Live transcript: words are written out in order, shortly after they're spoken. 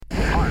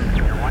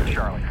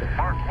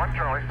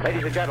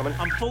Ladies and gentlemen,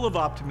 I'm full of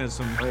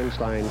optimism.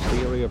 Einstein's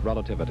theory of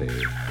relativity.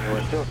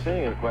 We're still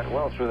seeing it quite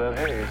well through that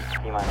haze.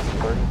 T-minus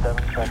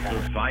 37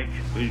 seconds. The fight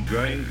is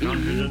growing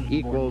confident. E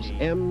equals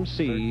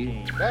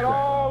MC. That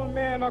all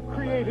men are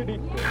created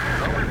equal.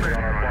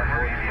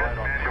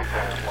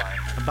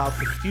 About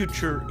the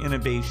future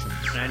innovations.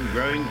 And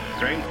growing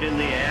strength in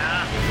the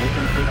air.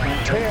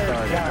 Tear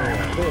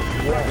down this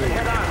weapon.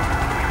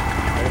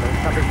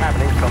 Something's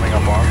happening. Coming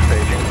up on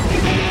staging.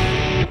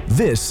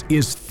 This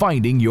is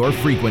Finding Your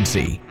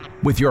Frequency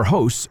with your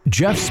hosts,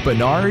 Jeff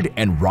Spinard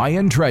and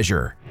Ryan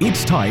Treasure.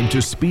 It's time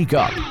to speak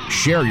up,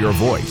 share your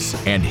voice,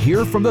 and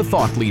hear from the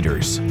thought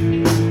leaders.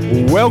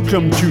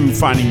 Welcome to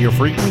Finding Your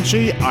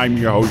Frequency. I'm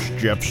your host,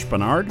 Jeff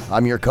Spinard.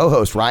 I'm your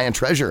co-host, Ryan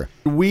Treasure.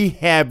 We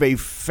have a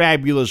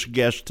fabulous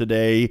guest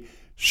today.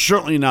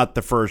 Certainly not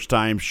the first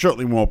time,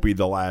 certainly won't be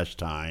the last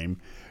time.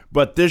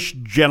 But this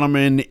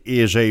gentleman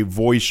is a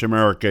Voice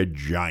America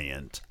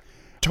giant.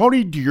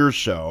 Tony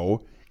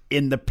DUrso,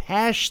 in the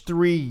past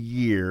 3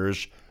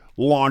 years,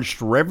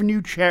 launched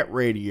Revenue Chat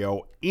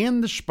Radio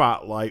and The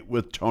Spotlight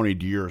with Tony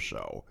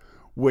DUrso,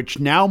 which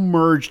now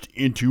merged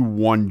into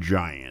one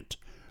giant.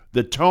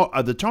 The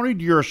Tony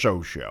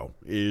DUrso Show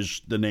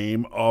is the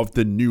name of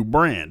the new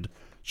brand,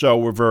 so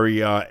we're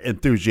very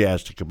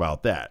enthusiastic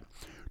about that.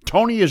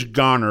 Tony has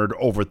garnered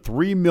over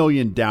 3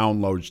 million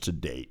downloads to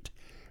date,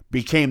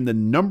 became the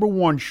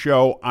 #1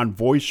 show on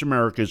Voice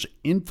America's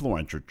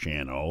Influencer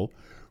channel,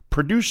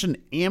 produced an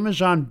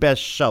Amazon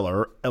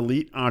bestseller,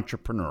 Elite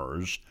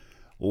Entrepreneurs,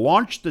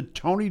 launched the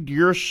Tony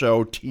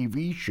DUrso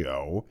TV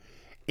show,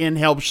 and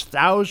helps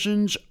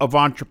thousands of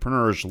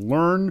entrepreneurs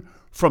learn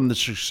from the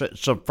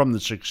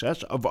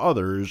success of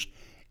others,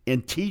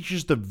 and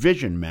teaches the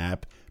vision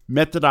map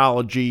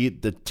methodology,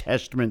 the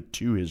testament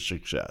to his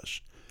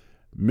success.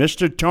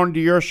 Mr.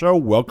 Tony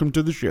DUrso, welcome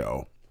to the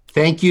show.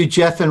 Thank you,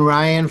 Jeff and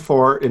Ryan,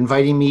 for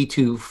inviting me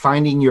to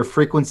Finding Your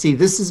Frequency.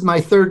 This is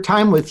my third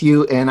time with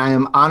you, and I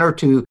am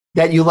honored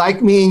that you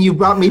like me and you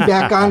brought me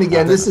back on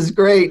again. This is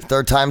great.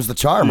 Third time's the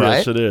charm, right?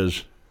 Yes, it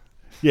is.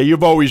 Yeah,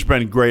 you've always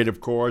been great, of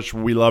course.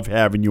 We love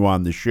having you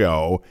on the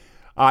show.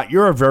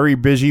 You're a very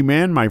busy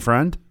man, my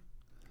friend.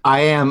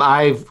 I am.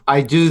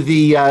 I do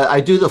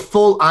the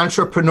full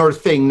entrepreneur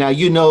thing. Now,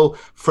 you know,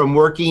 from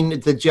working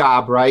the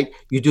job, right?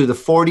 You do the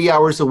 40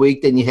 hours a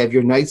week, then you have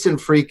your nights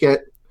and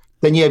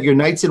then you have your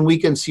nights and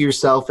weekends to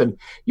yourself, and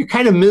you're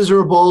kind of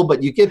miserable,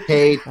 but you get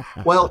paid.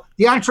 Well,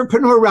 the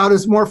entrepreneur route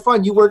is more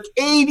fun. You work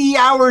 80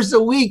 hours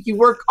a week. You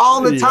work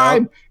all the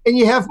time, and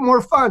you have more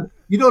fun.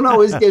 You don't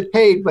always get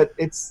paid, but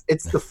it's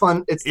the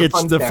fun. It's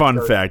the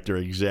fun factor.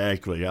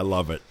 Exactly. I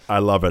love it.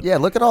 Yeah,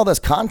 look at all this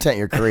content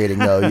you're creating,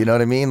 though. You know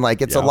what I mean?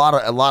 Like it's a lot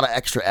of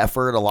extra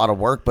effort, a lot of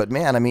work. But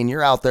man, I mean,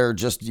 you're out there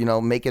just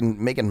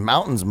making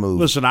mountains move.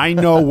 Listen, I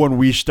know when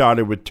we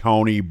started with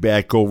Tony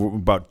back over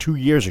about 2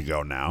 years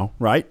ago now,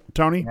 right,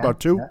 Tony? Yeah, about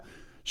 2. Yeah.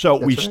 So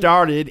we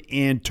started,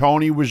 and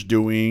Tony was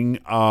doing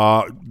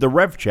the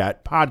Rev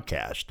Chat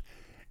podcast.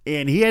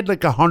 And he had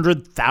like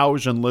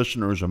 100,000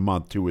 listeners a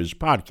month to his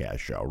podcast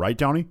show, right,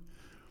 Tony?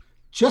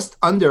 Just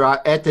under.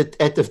 At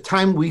the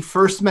time we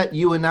first met,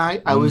 you and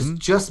I was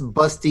just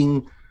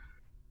busting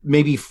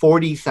maybe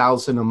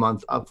 40,000 a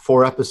month,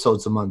 4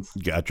 episodes a month.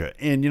 Gotcha.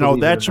 And,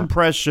 that's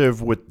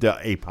impressive with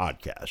a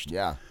podcast.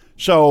 Yeah.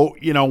 So,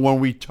 when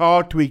we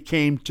talked, we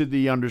came to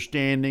the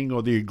understanding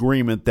or the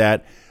agreement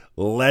that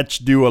let's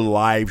do a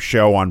live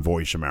show on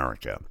Voice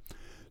America.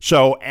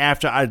 So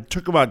I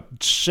took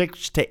about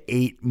 6 to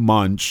 8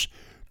 months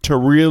to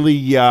really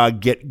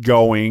get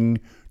going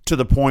to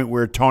the point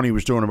where Tony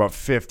was doing about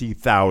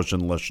 50,000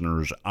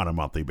 listeners on a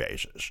monthly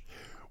basis,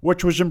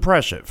 which was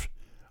impressive.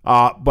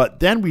 But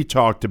then we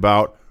talked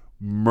about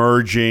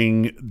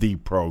merging the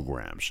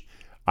programs.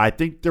 I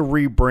think the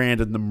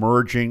rebrand and the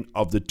merging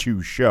of the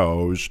 2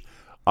 shows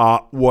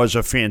was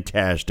a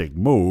fantastic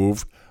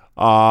move.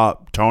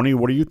 Tony,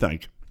 what do you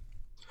think?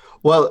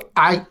 Well,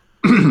 I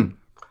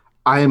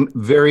am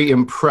very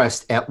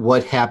impressed at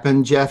what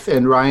happened, Jeff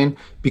and Ryan,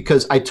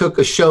 because I took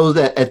a show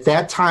that at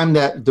that time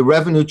that the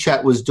Revenue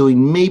Chat was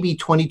doing maybe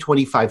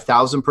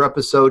 25,000 per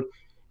episode,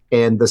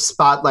 and the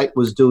Spotlight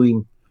was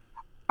doing,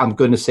 I'm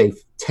going to say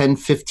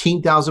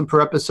 15,000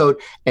 per episode,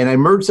 and I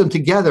merged them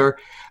together,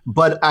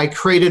 but I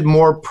created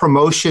more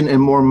promotion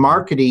and more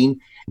marketing,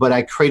 but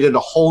I created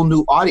a whole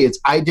new audience.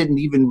 I didn't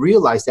even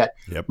realize that.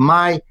 Yep.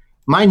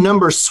 My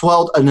numbers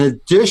swelled an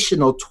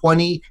additional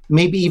 20,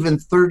 maybe even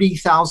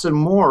 30,000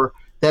 more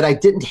that I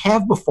didn't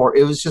have before.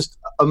 It was just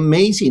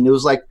amazing. It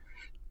was like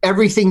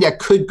everything that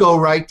could go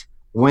right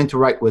went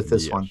right with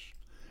this one.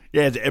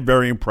 Yeah, it's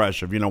very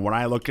impressive. When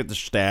I look at the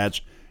stats,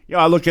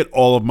 I look at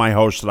all of my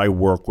hosts that I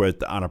work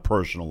with on a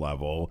personal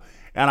level,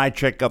 and I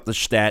check out the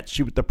stats,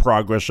 see what the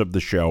progress of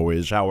the show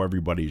is, how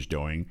everybody's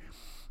doing.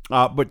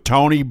 But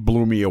Tony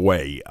blew me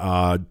away.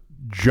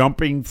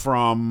 Jumping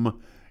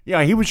from...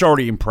 Yeah, he was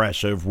already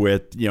impressive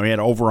with, he had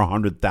over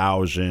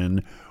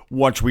 100,000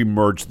 once we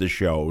merged the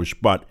shows.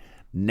 But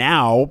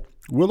now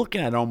we're looking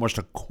at almost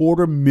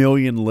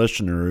 250,000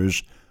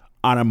 listeners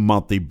on a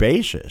monthly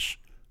basis.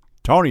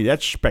 Tony,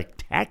 that's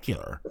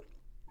spectacular.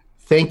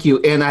 Thank you.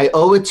 And I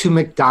owe it to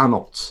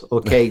McDonald's,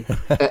 okay?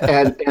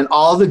 and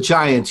all the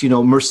giants,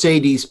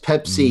 Mercedes,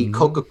 Pepsi,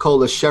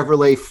 Coca-Cola,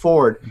 Chevrolet,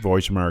 Ford.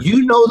 Voice America.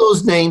 You know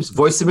those names,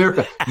 Voice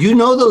America. You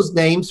know those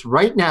names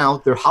right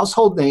now. They're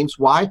household names.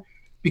 Why?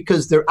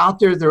 Because they're out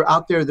there.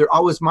 They're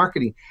always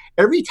marketing.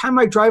 Every time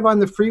I drive on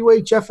the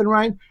freeway, Jeff and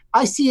Ryan,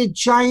 I see a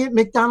giant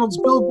McDonald's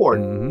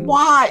billboard.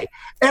 Why?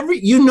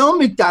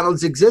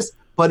 McDonald's exists,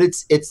 but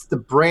it's the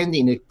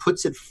branding. It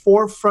puts it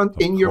forefront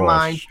in your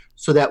mind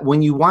so that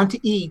when you want to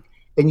eat,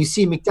 and you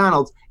see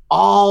McDonald's,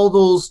 all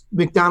those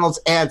McDonald's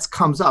ads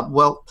comes up.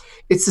 Well,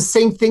 it's the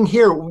same thing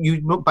here.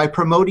 By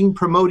promoting,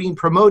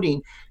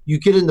 you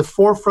get in the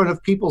forefront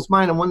of people's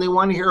mind. And when they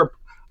want to hear,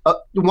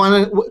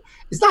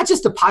 it's not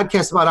just a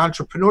podcast about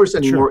entrepreneurs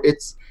anymore. Sure.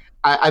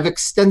 I've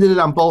extended it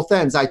on both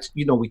ends.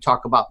 We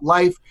talk about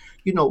life.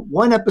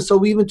 One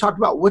episode we even talked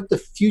about what the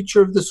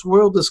future of this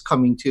world is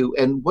coming to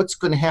and what's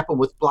going to happen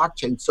with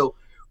blockchain. So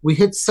we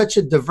hit such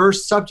a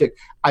diverse subject.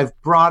 I've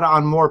brought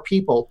on more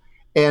people.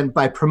 And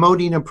by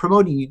promoting,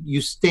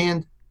 you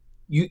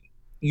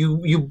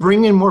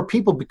bring in more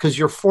people because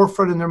you're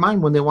forefront in their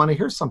mind when they want to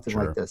hear something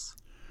like this.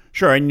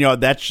 Sure, and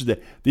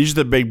these are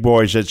the big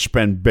boys that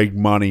spend big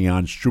money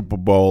on Super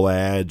Bowl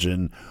ads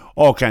and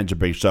all kinds of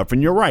big stuff.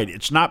 And you're right,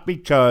 it's not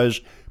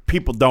because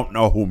people don't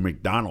know who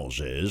McDonald's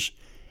is.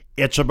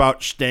 It's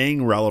about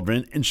staying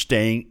relevant and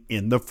staying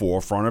in the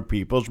forefront of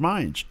people's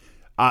minds.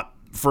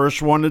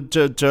 First wanted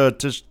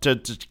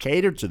to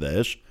cater to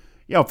this.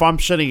 If I'm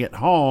sitting at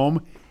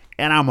home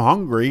and I'm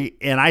hungry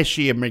and I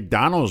see a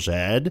McDonald's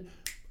ad,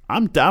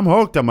 I'm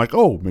hooked. I'm like,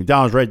 oh,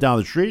 McDonald's right down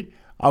the street.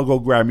 I'll go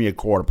grab me a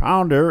quarter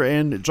pounder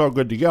and it's all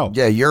good to go.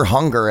 Yeah, your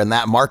hunger and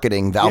that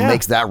marketing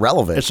makes that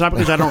relevant. It's not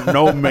because I don't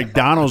know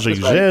McDonald's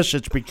exists.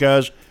 It's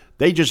because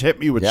they just hit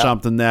me with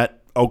something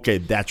that, okay,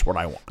 that's what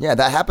I want. Yeah,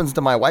 that happens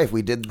to my wife.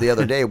 We did the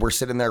other day. We're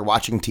sitting there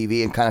watching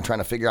TV and kind of trying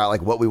to figure out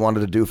like what we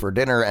wanted to do for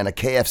dinner, and a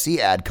KFC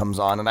ad comes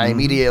on, and I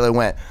immediately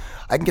went,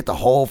 I can get the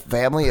whole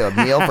family a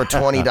meal for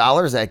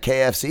 $20 at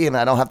KFC, and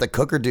I don't have to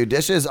cook or do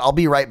dishes. I'll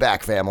be right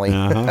back, family.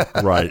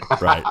 Right.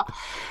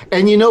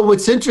 And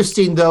what's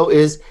interesting though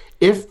is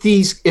if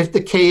the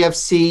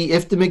KFC,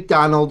 if the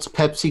McDonald's,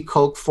 Pepsi,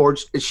 Coke,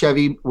 Ford,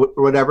 Chevy,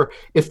 whatever,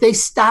 if they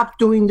stop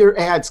doing their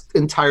ads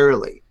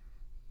entirely,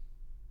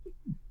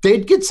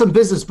 they'd get some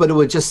business, but it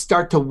would just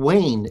start to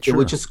wane. Sure. It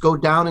would just go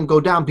down and go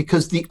down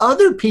because the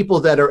other people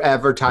that are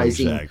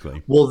advertising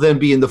will then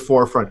be in the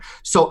forefront.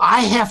 So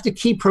I have to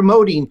keep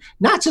promoting,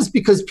 not just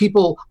because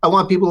I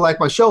want people to like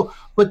my show,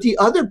 but the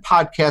other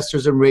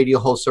podcasters and radio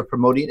hosts are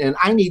promoting, and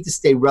I need to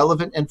stay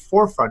relevant and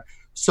forefront.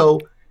 So,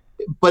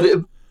 but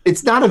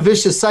it's not a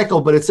vicious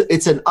cycle, but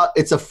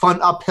it's a fun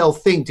uphill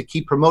thing to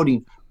keep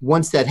promoting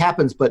once that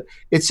happens, but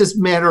it's just a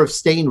matter of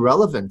staying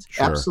relevant.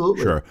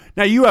 Absolutely. Sure.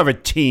 Now, you have a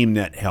team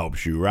that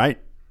helps you, right?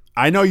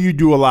 I know you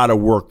do a lot of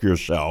work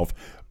yourself,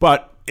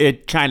 but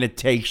it kind of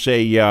takes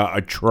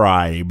a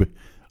tribe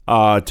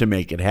to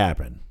make it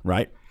happen,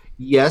 right?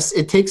 Yes,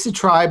 it takes a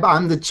tribe.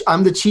 I'm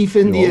the chief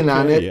Indian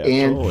on it,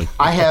 and totally.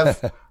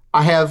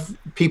 I have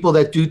people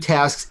that do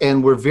tasks,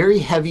 and we're very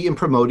heavy in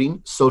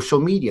promoting social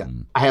media.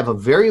 I have a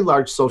very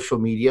large social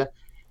media,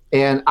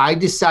 and I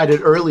decided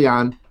early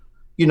on,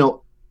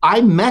 I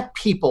met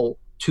people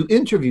to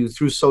interview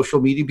through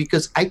social media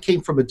because I came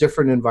from a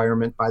different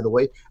environment, by the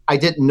way. I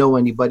didn't know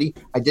anybody.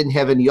 I didn't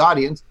have any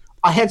audience.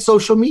 I had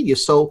social media.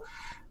 So,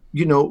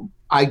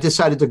 I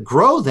decided to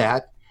grow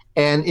that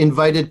and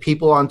invited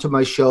people onto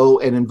my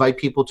show and invite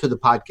people to the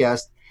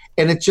podcast.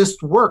 And it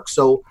just worked.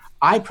 So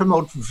I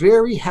promote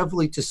very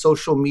heavily to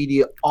social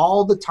media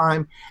all the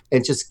time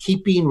and just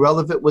keep being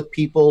relevant with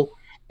people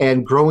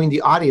and growing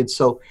the audience.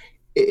 So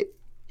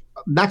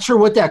not sure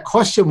what that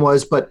question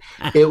was, but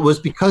it was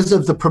because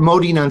of the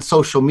promoting on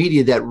social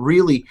media that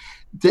really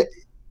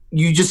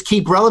you just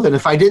keep relevant.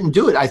 If I didn't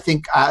do it, I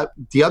think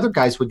the other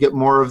guys would get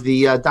more of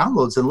the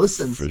downloads and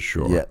listens. For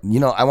sure. Yeah.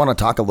 I want to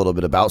talk a little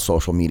bit about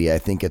social media. I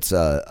think it's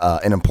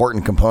an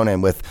important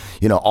component with,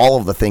 all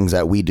of the things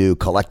that we do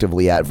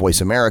collectively at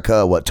Voice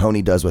America, what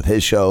Tony does with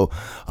his show.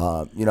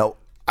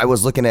 I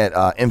was looking at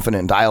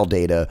infinite dial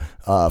data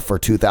for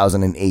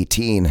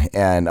 2018,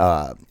 and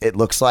it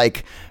looks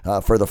like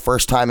for the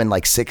first time in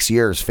like 6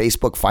 years,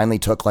 Facebook finally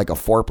took like a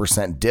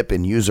 4% dip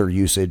in user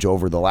usage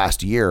over the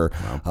last year.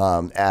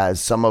 Wow. As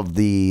some of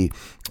the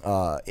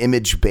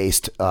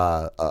image-based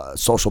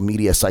social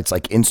media sites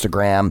like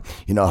Instagram,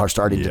 are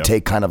starting to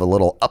take kind of a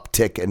little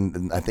uptick,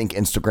 and I think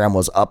Instagram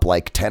was up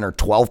like 10 or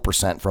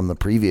 12% from the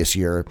previous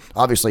year,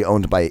 obviously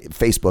owned by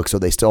Facebook, so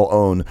they still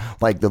own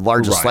like the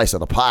largest slice of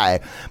the pie.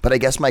 But I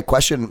guess my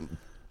question,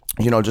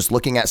 just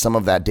looking at some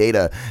of that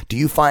data, do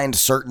you find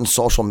certain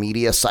social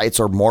media sites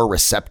are more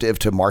receptive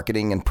to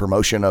marketing and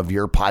promotion of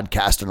your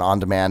podcast and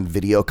on-demand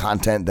video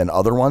content than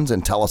other ones?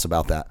 And tell us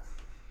about that.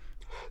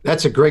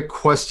 That's a great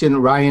question,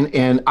 Ryan.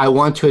 And I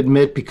want to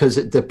admit, because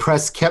the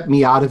press kept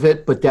me out of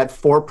it, but that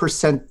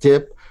 4%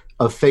 dip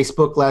of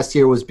Facebook last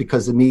year was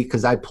because of me,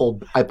 because I pulled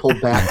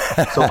back.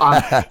 So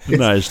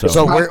nice.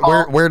 So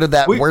where did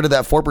that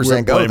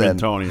 4% go then?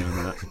 Tony on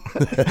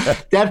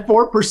that. That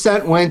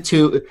 4% went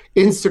to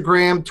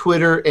Instagram,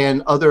 Twitter,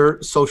 and other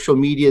social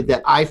media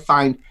that I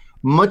find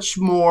much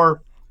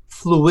more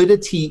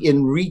fluidity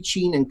in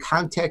reaching and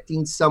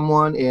contacting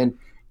someone and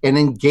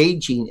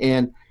engaging.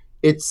 And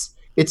it's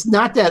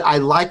not that I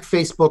like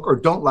Facebook or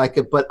don't like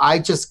it, but I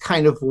just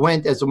kind of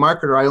went, as a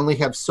marketer, I only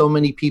have so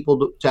many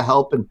people to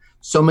help and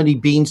so many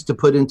beans to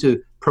put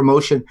into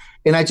promotion.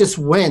 And I just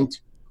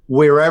went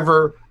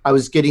wherever I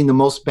was getting the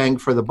most bang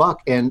for the buck.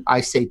 And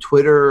I say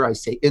Twitter, I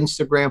say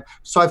Instagram.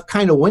 So I've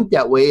kind of went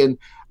that way. And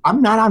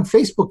I'm not on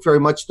Facebook very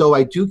much, though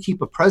I do keep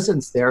a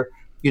presence there.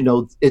 You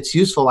know, it's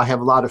useful. I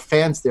have a lot of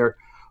fans there,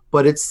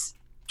 but it's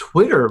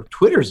Twitter.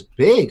 Twitter's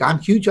big. I'm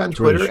huge on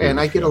Twitter, and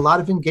I get a lot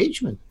of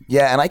engagement.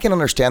 Yeah, and I can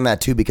understand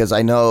that too, because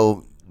I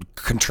know,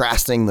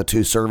 contrasting the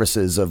two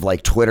services of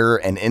like Twitter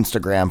and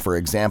Instagram, for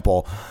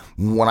example,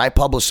 when I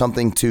publish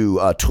something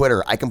to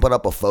Twitter, I can put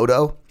up a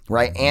photo,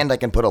 right? And I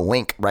can put a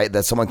link, right,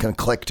 that someone can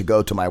click to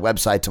go to my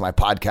website, to my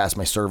podcast,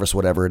 my service,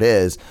 whatever it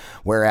is.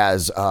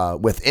 Whereas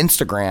with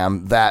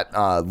Instagram, that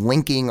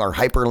linking or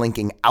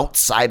hyperlinking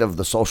outside of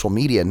the social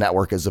media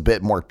network is a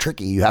bit more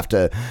tricky. You have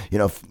to,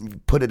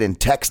 put it in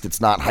text.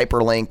 It's not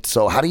hyperlinked.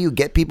 So how do you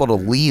get people to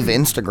leave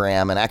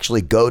Instagram and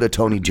actually go to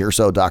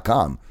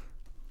TonyDUrso.com?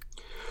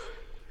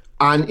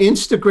 On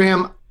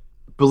Instagram,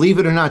 believe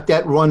it or not,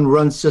 that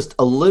runs just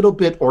a little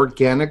bit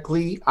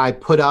organically. I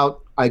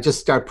just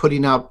start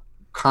putting out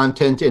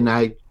content, and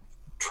I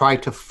try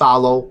to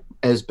follow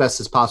as best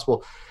as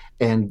possible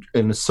and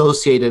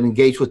associate and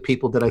engage with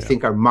people that I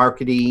think are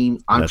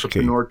marketing,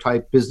 entrepreneur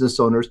type business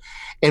owners.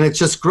 And it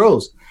just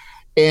grows.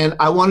 And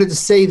I wanted to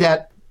say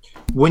that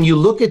when you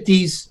look at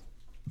these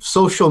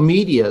social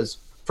medias,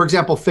 for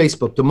example,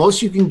 Facebook, the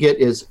most you can get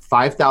is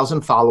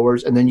 5,000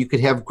 followers, and then you could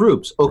have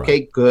groups.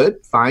 Okay,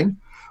 good, fine.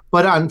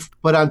 But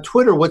on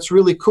Twitter, what's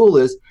really cool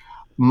is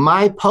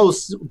my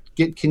posts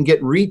can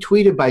get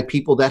retweeted by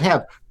people that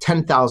have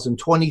 10,000,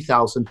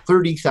 20,000,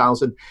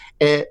 30,000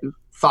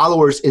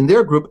 followers in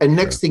their group. And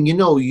next thing you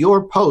know,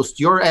 your post,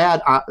 your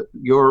ad,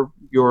 your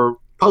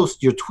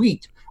post, your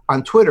tweet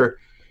on Twitter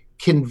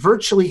can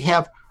virtually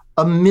have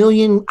 1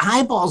 million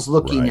eyeballs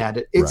looking at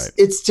it.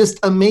 It's just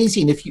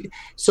amazing.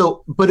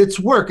 But it's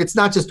work. It's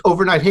not just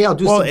overnight. Hey, I'll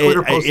do some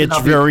Twitter posts. It's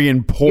very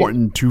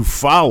important to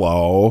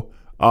follow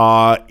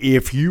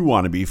if you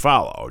want to be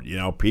followed.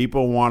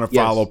 People want to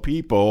follow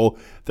people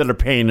that are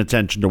paying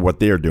attention to what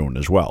they're doing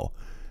as well.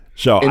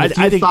 So if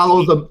you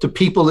follow the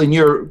people in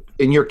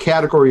your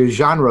category or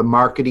genre,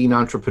 marketing,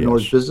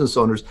 entrepreneurs, business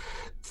owners,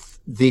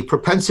 the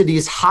propensity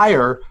is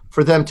higher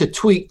for them to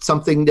tweet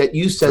something that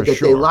you said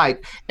they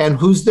like. And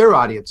who's their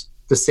audience?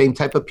 The same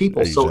type of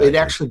people. Exactly. So it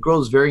actually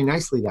grows very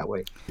nicely that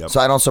way. Yep. So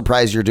I don't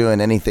surprise you're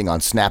doing anything on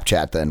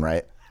Snapchat then,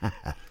 right?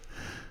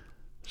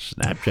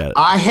 Snapchat.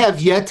 I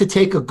have yet to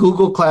take a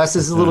Google class,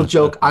 this is a little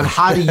joke, on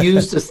how to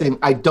use this thing.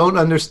 I don't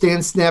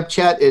understand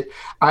Snapchat,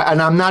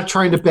 and I'm not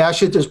trying to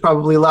bash it. There's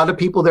probably a lot of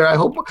people there. I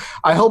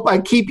hope I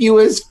keep you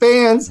as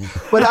fans,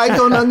 but I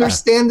don't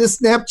understand the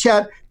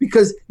Snapchat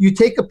because you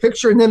take a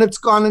picture and then it's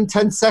gone in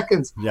 10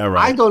 seconds. Yeah,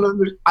 right.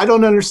 I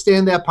don't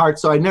understand that part,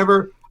 so I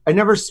never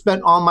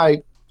spent all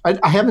my.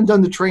 I haven't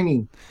done the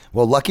training.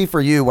 Well, lucky for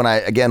you, when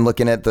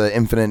looking at the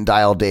infinite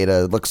dial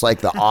data, it looks like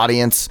the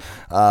audience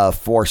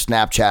for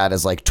Snapchat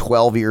is like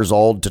 12 years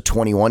old to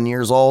 21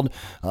 years old.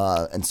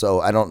 And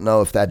so I don't know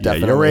if that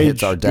definitely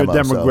hits our demo.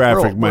 Your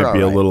demographic might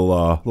be a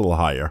little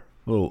higher,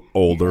 a little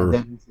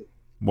older,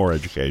 more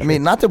education. I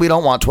mean, not that we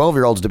don't want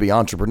 12-year-olds to be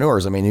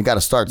entrepreneurs. I mean, you got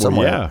to start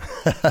somewhere.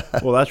 Yeah.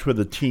 Well, that's where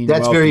the teen.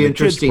 That's very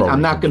interesting.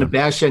 I'm not going to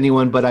bash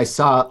anyone, but I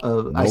saw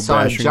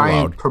a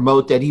giant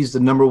promote that he's the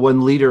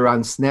 #1 leader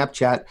on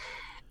Snapchat.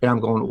 And I'm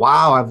going,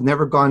 wow, I've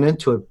never gone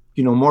into it.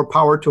 More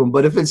power to them.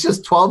 But if it's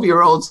just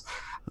 12-year-olds,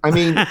 I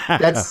mean,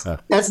 that's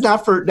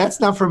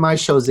not for my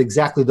shows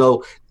exactly.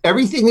 Though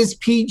everything is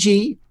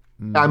PG,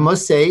 I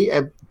must say.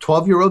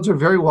 12-year-olds are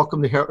very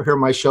welcome to hear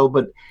my show,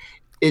 but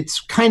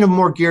it's kind of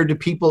more geared to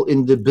people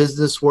in the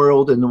business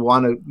world and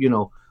want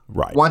to,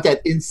 want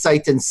that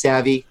insight and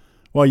savvy.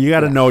 Well, you got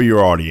to know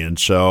your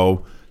audience.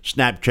 So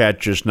Snapchat's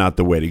just not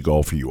the way to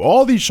go for you.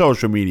 All these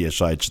social media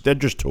sites, they're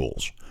just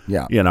tools.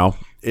 Yeah.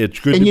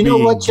 It's good and to you know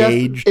be what,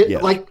 engaged.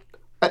 Jeff?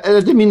 I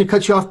didn't mean to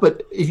cut you off,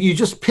 but if you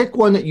just pick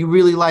one that you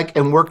really like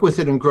and work with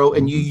it and grow,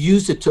 and you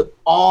use it to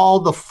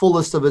all the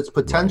fullest of its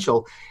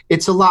potential,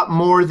 it's a lot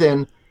more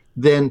than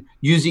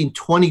using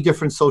 20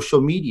 different social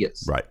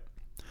medias. Right.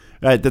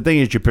 The thing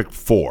is, you pick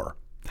 4.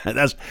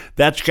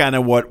 That's kind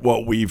of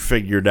what we've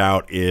figured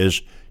out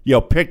is,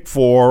 pick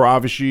 4.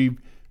 Obviously,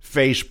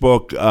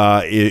 Facebook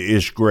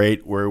is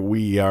great, where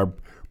we are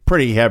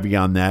pretty heavy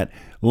on that.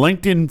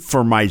 LinkedIn,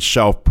 for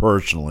myself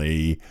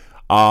personally,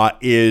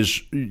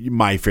 is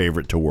my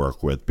favorite to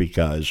work with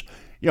because,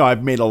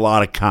 I've made a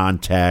lot of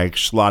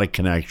contacts, a lot of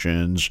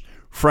connections,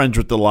 friends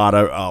with a lot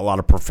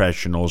of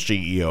professionals,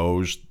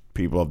 CEOs,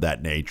 people of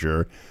that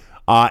nature.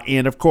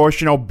 And of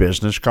course,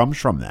 business comes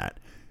from that.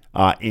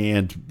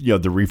 And the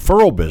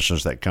referral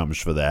business that comes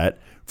from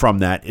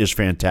that is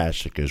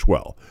fantastic as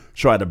well.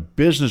 So at a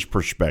business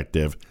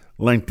perspective,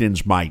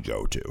 LinkedIn's my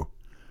go-to.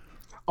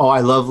 Oh,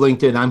 I love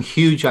LinkedIn. I'm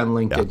huge on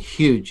LinkedIn,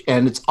 huge.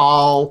 And it's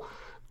all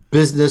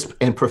business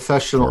and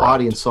professional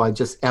audience, so I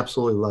just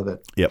absolutely love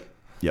it. Yep.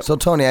 So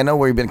Tony, I know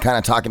we've been kind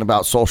of talking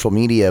about social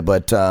media,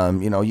 but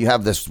you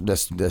have this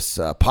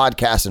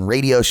podcast and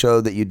radio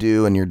show that you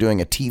do, and you're doing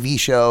a TV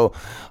show.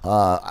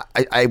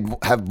 I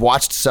have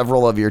watched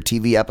several of your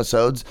TV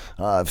episodes.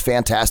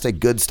 Fantastic,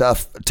 good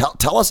stuff.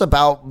 Tell us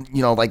about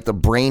like the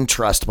brain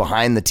trust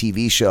behind the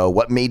TV show.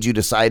 What made you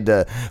decide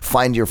to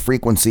find your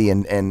frequency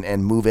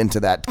and move into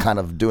that kind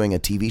of doing a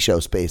TV show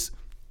space?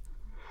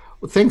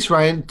 Well, thanks,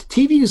 Ryan.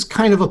 TV is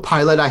kind of a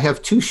pilot. I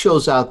have 2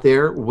 shows out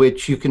there,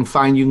 which you can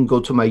find. You can go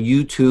to my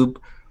YouTube,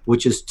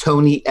 which is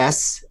Tony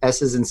S.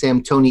 S is in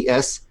Sam, Tony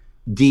S.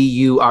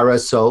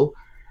 DUrso.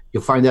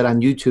 You'll find that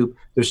on YouTube.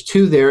 There's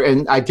 2 there,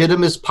 and I did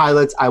them as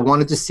pilots. I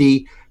wanted to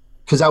see,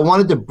 because I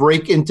wanted to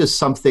break into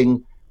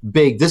something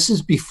big. This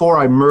is before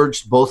I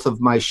merged both of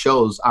my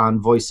shows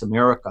on Voice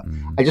America.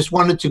 Mm-hmm. I just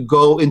wanted to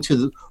go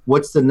into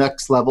what's the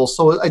next level.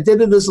 So I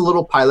did it as a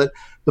little pilot.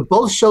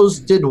 Both shows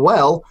did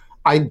well.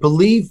 I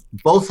believe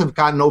both have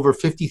gotten over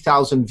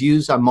 50,000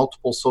 views on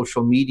multiple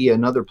social media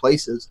and other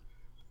places.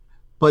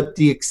 But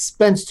the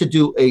expense to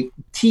do a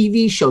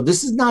TV show,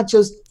 this is not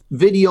just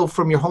video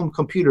from your home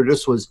computer.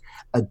 This was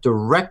a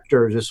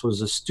director. This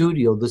was a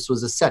studio. This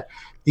was a set.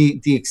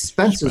 The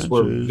expenses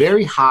were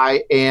very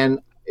high, and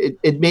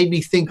it made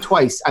me think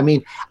twice. I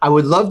mean, I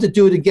would love to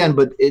do it again,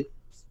 but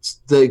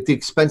the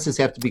expenses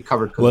have to be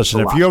covered. Listen,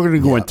 if you're going to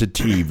go into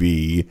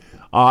TV,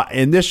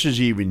 and this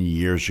is even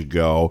years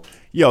ago,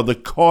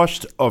 the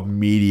cost of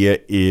media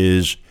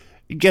it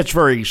gets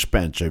very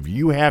expensive.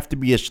 You have to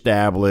be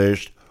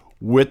established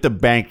with a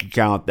bank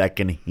account that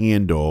can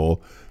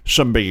handle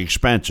some big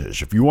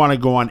expenses. If you want to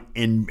go on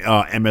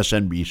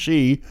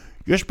MSNBC,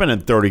 you're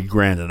spending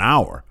 $30,000 an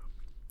hour,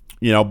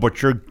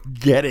 but you're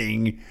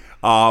getting,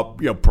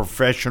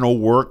 professional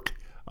work.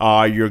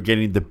 You're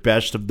getting the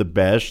best of the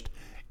best.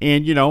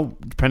 And,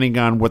 depending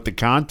on what the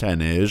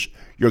content is,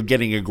 you're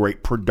getting a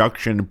great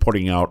production and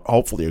putting out,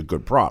 hopefully, a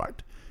good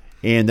product.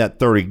 And that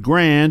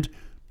 $30,000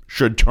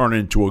 should turn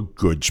into a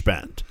good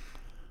spend.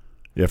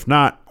 If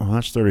not, well,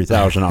 that's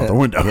 $30,000 out the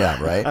window.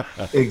 Yeah, right?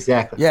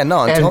 Exactly. Yeah,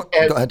 no. Go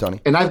ahead, Tony.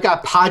 And I've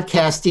got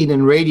podcasting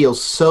and radio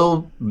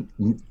so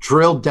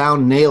drilled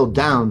down, nailed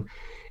down.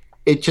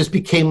 It just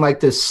became like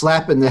this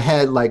slap in the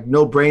head, like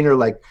no brainer,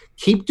 like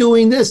keep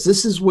doing this.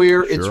 This is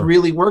where it's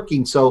really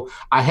working. So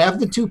I have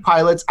the 2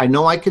 pilots. I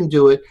know I can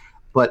do it,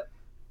 but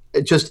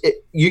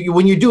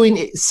when you're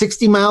doing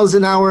 60 miles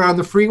an hour on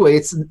the freeway,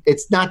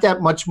 it's not that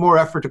much more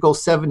effort to go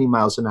 70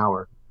 miles an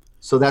hour.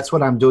 So that's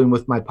what I'm doing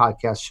with my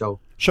podcast show.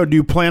 So do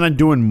you plan on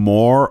doing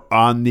more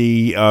on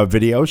the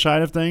video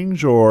side of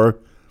things, or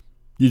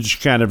you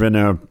just kind of in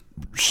a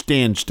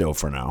standstill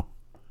for now?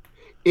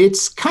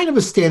 It's kind of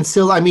a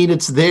standstill. I mean,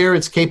 it's there,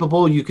 it's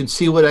capable. You can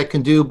see what I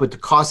can do, but the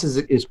cost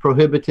is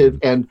prohibitive,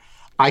 and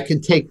I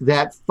can take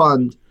that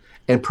fund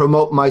and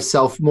promote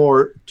myself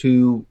more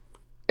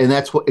and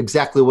that's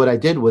exactly what I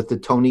did with the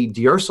Tony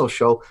DUrso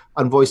show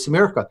on Voice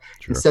America.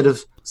 Sure. Instead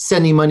of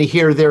sending money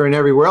here, there, and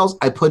everywhere else,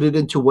 I put it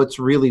into what's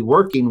really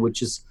working,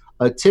 which is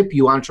a tip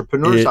you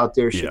entrepreneurs out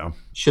there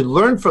should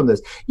learn from this.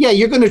 Yeah,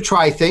 you're going to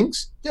try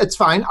things. That's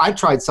fine. I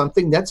tried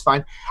something. That's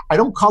fine. I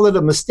don't call it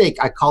a mistake.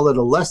 I call it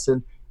a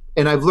lesson.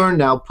 And I've learned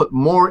now, put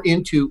more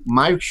into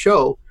my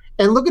show.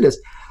 And look at this.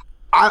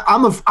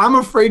 I'm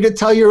afraid to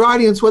tell your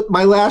audience what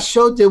my last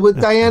show did with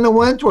Diana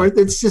Wentworth.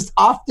 It's just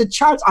off the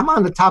charts. I'm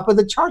on the top of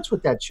the charts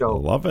with that show.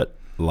 Love it.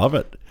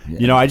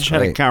 Yeah, I just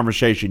had a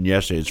conversation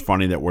yesterday. It's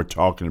funny that we're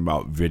talking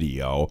about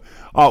video.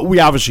 We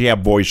obviously have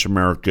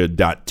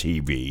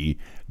voiceamerica.tv.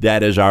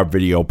 That is our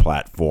video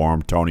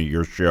platform. Tony,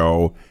 your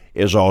show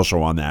is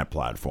also on that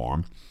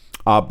platform.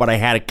 But I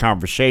had a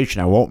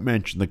conversation. I won't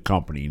mention the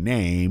company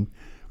name,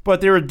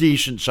 but they're a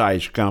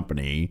decent-sized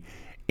company.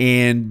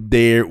 And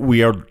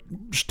we are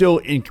still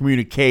in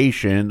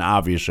communication.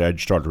 Obviously, I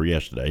just talked to her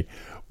yesterday.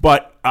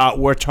 But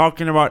we're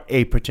talking about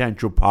a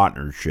potential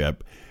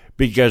partnership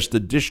because the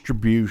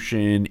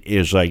distribution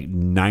is like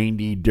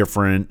 90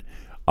 different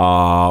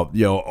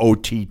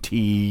OTT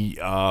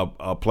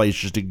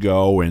places to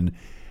go. And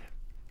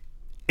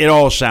it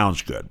all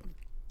sounds good.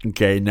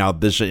 Okay, now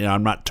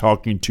I'm not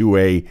talking to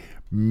a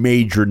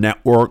major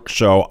network,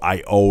 so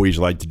I always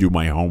like to do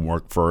my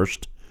homework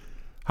first.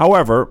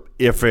 However,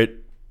 if it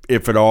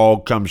all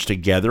comes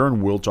together,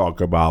 and we'll talk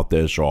about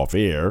this off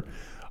air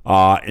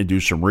and do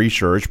some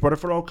research, but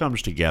if it all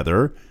comes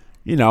together,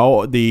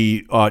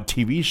 the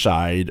TV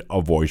side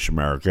of Voice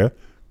America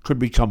could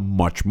become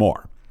much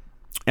more.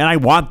 And I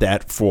want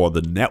that for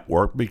the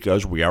network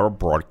because we are a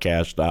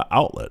broadcast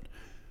outlet.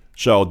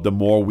 So the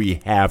more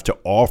we have to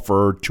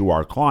offer to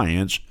our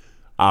clients,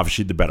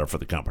 obviously the better for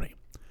the company.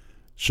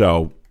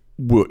 So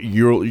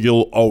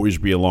you'll always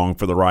be along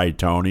for the ride,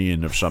 Tony,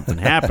 and if something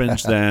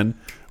happens, then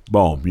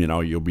boom,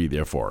 you'll be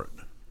there for it.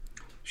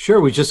 Sure,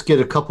 we just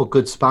get a couple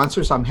good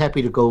sponsors. I'm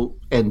happy to go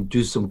and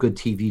do some good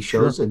TV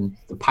shows, and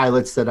the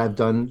pilots that I've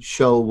done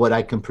show what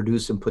I can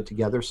produce and put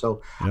together. So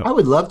I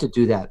would love to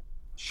do that.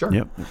 Sure.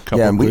 Yep. A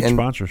couple good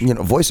sponsors. You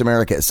know, Voice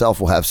America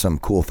itself will have some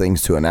cool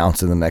things to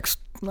announce in the next,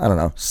 I don't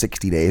know,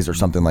 60 days or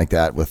something like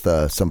that, with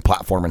some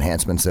platform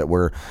enhancements that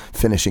we're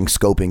finishing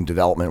scoping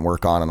development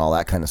work on and all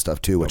that kind of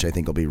stuff too, which I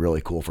think will be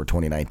really cool for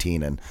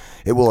 2019. And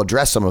it will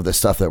address some of this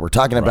stuff that we're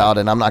talking about,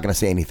 and I'm not going to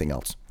say anything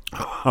else.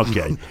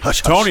 Okay.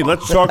 Tony,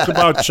 let's talk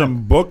about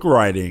some book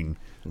writing.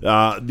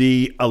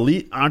 The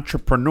Elite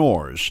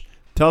Entrepreneurs.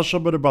 Tell us a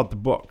bit about the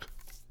book.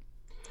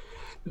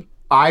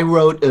 I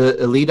wrote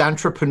Elite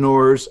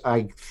Entrepreneurs,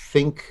 I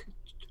think,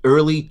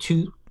 early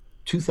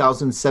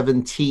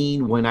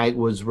 2017 when I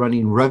was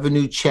running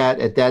Revenue Chat.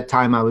 At that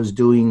time, I was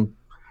doing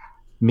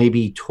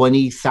maybe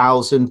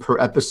 20,000 per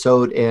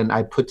episode, and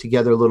I put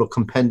together a little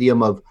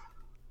compendium of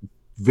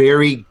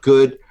very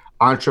good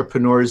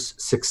entrepreneurs,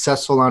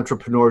 successful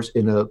entrepreneurs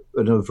in a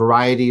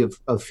variety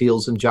of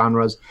fields and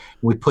genres.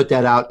 We put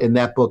that out, and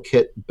that book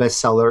hit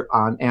bestseller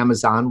on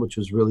Amazon, which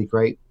was really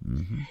great.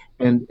 Mm-hmm.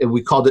 And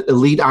we called it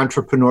Elite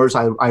Entrepreneurs.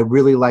 I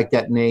really like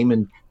that name,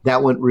 and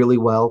that went really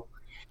well.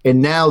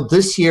 And now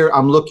this year,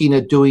 I'm looking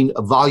at doing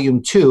a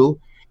volume 2,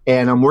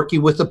 and I'm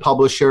working with the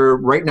publisher.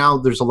 Right now,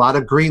 there's a lot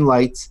of green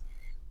lights.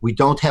 We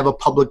don't have a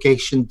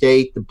publication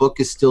date. The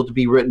book is still to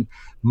be written.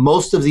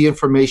 Most of the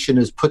information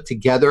is put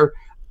together,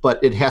 but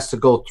it has to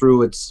go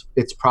through its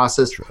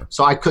process. Sure.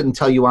 So I couldn't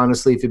tell you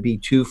honestly if it'd be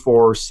 2,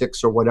 4, or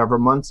 6 or whatever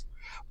months.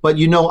 But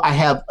I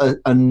have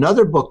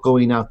another book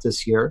going out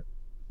this year,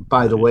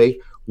 by the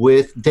way,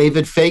 with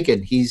David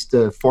Fagan. He's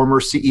the former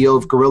CEO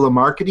of Guerrilla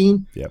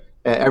Marketing. Yep.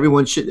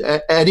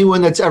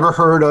 Anyone that's ever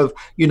heard of,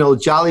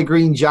 Jolly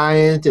Green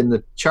Giant and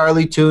the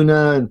Charlie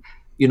Tuna and,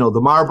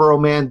 the Marlboro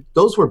Man,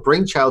 those were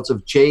brainchilds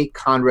of J.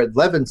 Conrad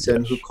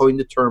Levinson, who coined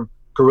the term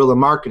guerrilla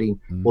marketing.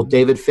 Mm-hmm. Well,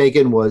 David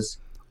Fagan was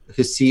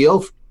his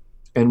CEO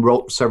and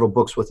wrote several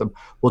books with him.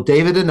 Well,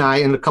 David and I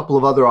and a couple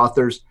of other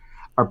authors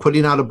are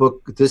putting out a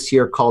book this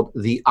year called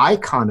The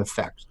Icon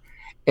Effect.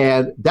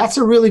 And that's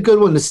a really good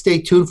one to stay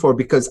tuned for,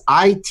 because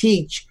I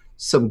teach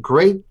some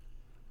great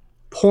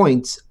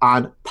points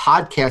on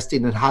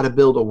podcasting and how to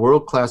build a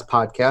world-class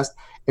podcast.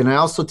 And I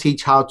also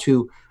teach how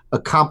to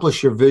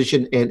accomplish your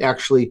vision and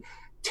actually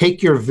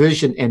take your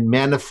vision and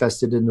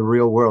manifest it in the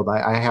real world.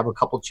 I have a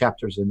couple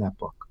chapters in that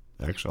book.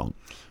 Excellent.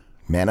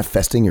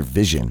 Manifesting your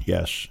vision.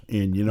 Yes.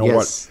 And you know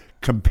what?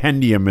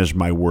 Compendium is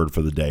my word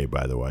for the day,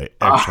 by the way.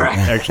 Excellent,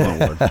 excellent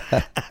word.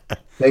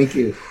 Thank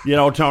you.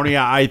 Tony,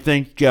 I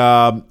think,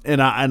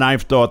 and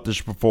I've thought this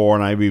before,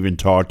 and I've even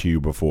talked to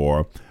you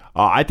before.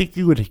 I think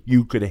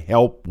you could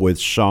help with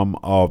some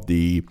of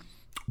the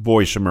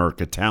Voice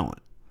America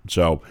talent.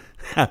 So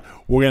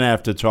we're going to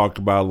have to talk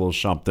about a little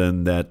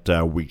something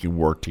that we can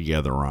work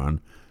together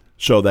on,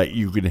 so that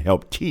you can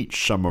help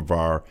teach some of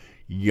our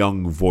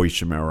young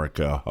Voice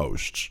America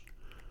hosts.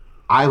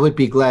 I would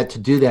be glad to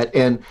do that.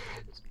 And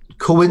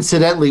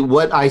coincidentally,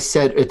 what I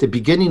said at the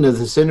beginning of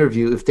this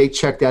interview, if they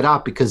check that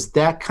out, because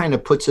that kind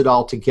of puts it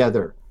all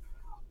together,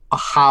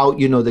 how,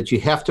 that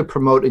you have to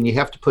promote and you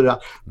have to put it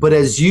out. But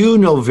as you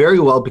know very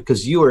well,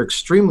 because you are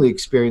extremely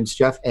experienced,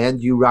 Jeff,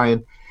 and you,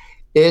 Ryan,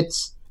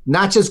 it's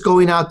not just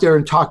going out there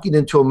and talking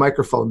into a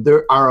microphone.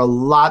 There are a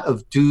lot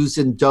of do's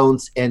and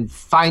don'ts, and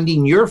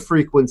finding your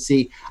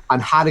frequency on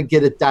how to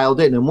get it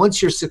dialed in. And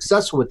once you're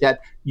successful with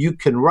that, you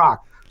can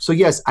rock. So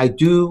yes, I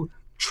do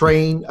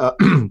train,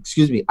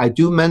 I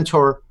do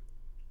mentor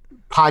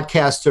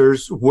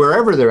podcasters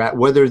wherever they're at,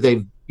 whether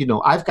they've,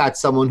 I've got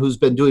someone who's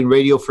been doing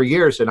radio for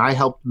years, and I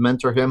helped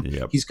mentor him.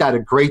 Yep. He's got a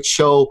great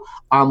show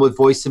on with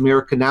Voice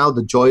America now,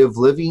 The Joy of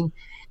Living.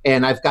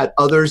 And I've got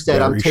others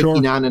that I'm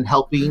taking on and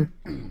helping.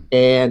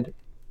 And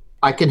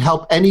I can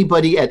help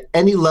anybody at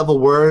any level,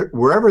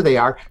 wherever they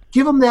are.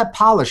 Give them that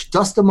polish,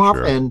 dust them off,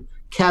 and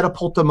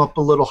catapult them up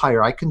a little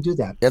higher. I can do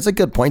that. That's a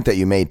good point that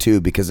you made too,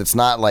 because it's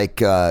not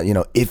like,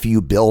 if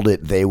you build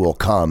it, they will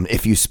come.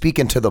 If you speak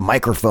into the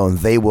microphone,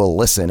 they will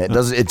listen.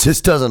 It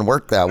just doesn't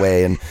work that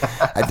way. And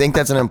I think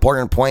that's an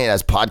important point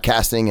as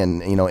podcasting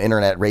and,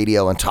 internet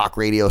radio and talk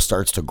radio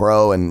starts to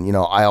grow. And,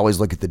 I always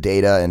look at the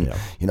data and,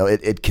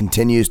 it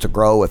continues to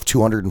grow with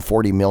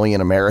 240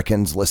 million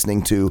Americans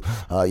listening to,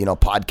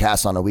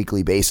 podcasts on a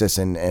weekly basis.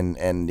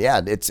 And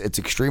it's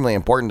extremely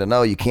important to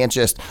know you can't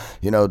just,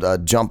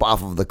 jump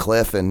off of the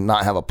cliff and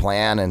not have a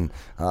plan. And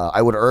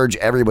I would urge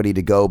everybody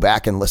to go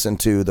back and listen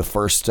to the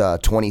first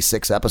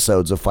 26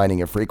 episodes of Finding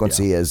Your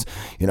Frequency, as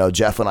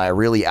Jeff and I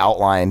really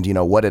outlined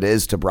what it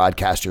is to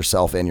broadcast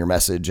yourself and your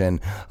message, and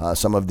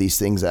some of these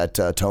things that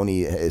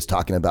Tony is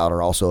talking about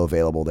are also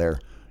available there.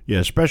 Yeah,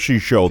 especially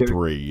show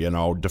 3,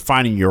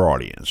 defining your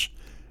audience.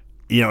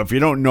 If you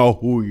don't know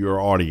who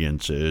your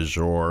audience is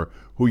or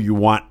who you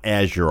want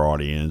as your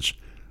audience,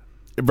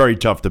 very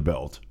tough to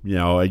build.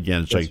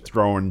 Again, it's like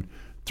throwing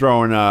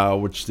throwing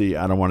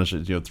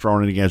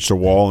throwing it against the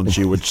wall and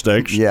see what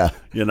sticks. Yeah.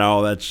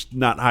 That's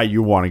not how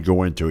you want to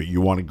go into it.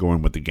 You want to go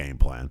in with the game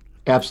plan.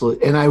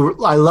 Absolutely. And I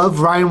love,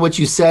 Ryan, what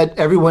you said.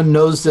 Everyone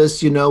knows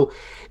this,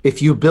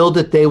 if you build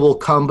it, they will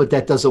come, but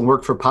that doesn't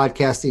work for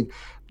podcasting.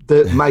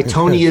 My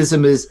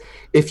Tonyism is,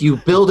 if you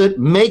build it,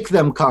 make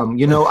them come.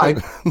 I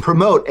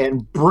promote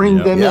and bring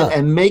them in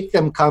and make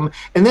them come.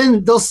 And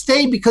then they'll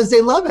stay because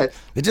they love it.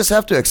 They just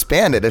have to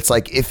expand it. It's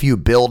like, if you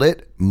build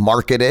it,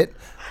 market it,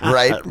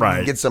 right?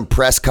 Right. Get some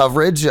press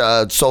coverage,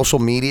 social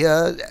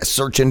media,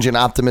 search engine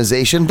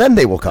optimization, then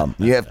they will come.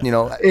 You have,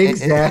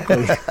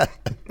 Exactly.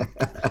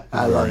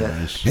 I love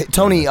it. Hey,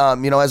 Tony,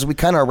 as we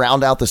kind of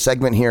round out the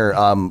segment here,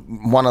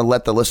 want to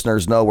let the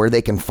listeners know where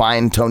they can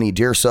find Tony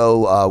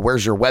DUrso.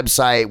 Where's your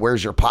website?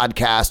 Where's your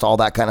podcast? All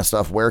that kind of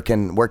stuff. Where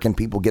can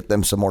people get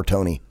them some more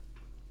Tony?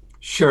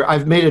 Sure.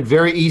 I've made it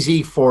very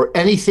easy for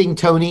anything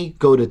Tony.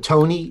 Go to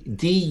Tony,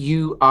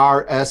 DUrso.com.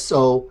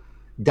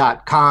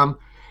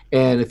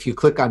 And if you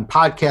click on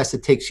podcast,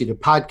 it takes you to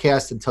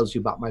podcast and tells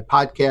you about my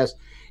podcast.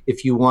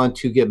 If you want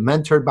to get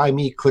mentored by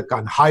me, click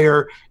on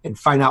hire and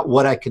find out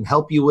what I can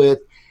help you with.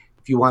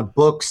 If you want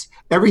books,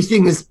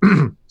 everything is,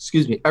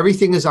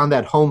 everything is on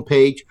that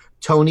homepage,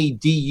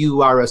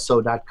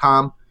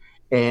 TonyDUrso.com.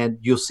 And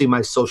you'll see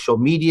my social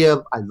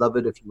media. I'd love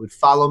it if you would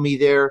follow me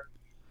there.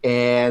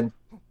 And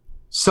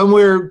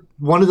somewhere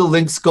one of the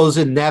links goes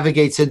and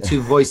navigates into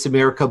Voice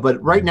America, but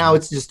right now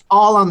it's just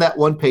all on that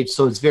one page,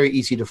 so it's very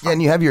easy to find. Yeah,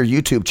 and you have your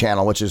YouTube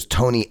channel, which is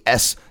Tony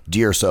S.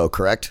 DUrso,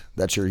 correct?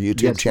 That's your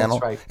YouTube channel?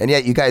 That's right. And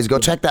you guys go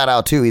check that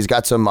out too. He's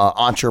got some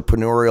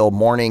entrepreneurial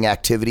morning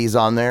activities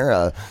on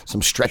there,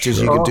 some stretches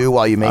you can do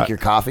while you make your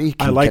coffee.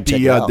 I like the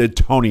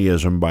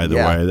Tonyism, by the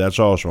way. That's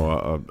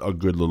also a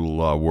good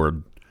little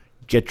word.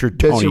 Get your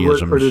Tonyisms. That's your word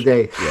for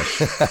today.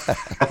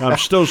 Yes. I'm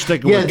still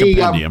sticking with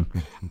compendium.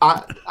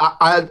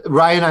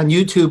 Ryan, on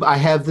YouTube, I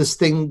have this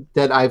thing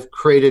that I've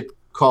created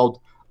called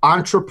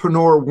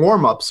Entrepreneur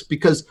Warm-Ups,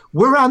 because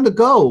we're on the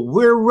go.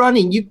 We're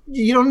running.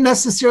 You don't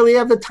necessarily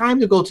have the time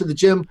to go to the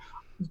gym.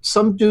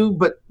 Some do,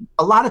 but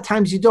a lot of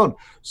times you don't.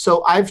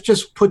 So I've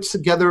just put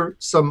together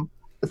some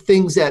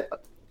things that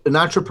an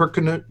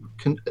entrepreneur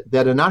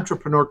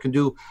can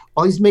do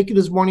while he's making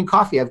his morning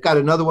coffee. I've got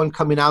another one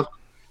coming out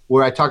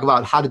where I talk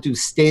about how to do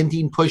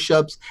standing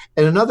push-ups,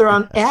 and another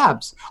on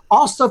abs.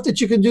 All stuff that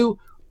you can do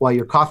while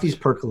your coffee's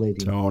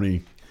percolating.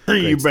 Tony,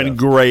 you've been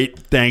great.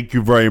 Thank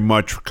you very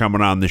much for coming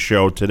on the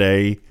show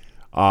today.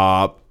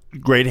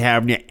 Great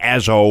having you,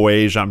 as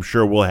always. I'm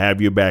sure we'll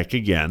have you back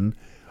again.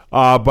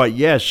 But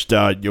yes,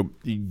 you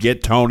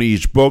get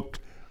Tony's book,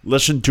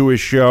 listen to his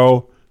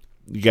show.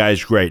 The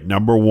guy's great.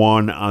 Number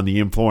one on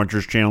the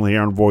Influencers channel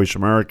here on Voice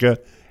America.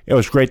 It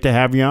was great to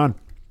have you on.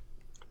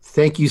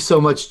 Thank you so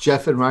much,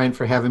 Jeff and Ryan,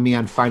 for having me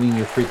on Finding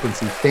Your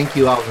Frequency. Thank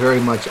you all very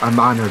much. I'm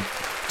honored.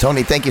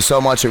 Tony, thank you so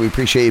much. We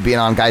appreciate you being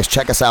on. Guys,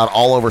 check us out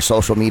all over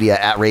social media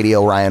at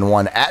Radio Ryan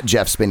 1, at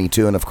Jeff Spinney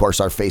 2, and of course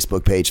our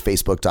Facebook page,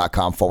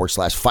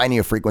 facebook.com/Finding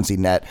Your Frequency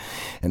Net.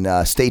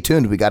 And stay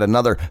tuned. We got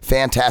another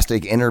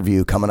fantastic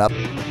interview coming up.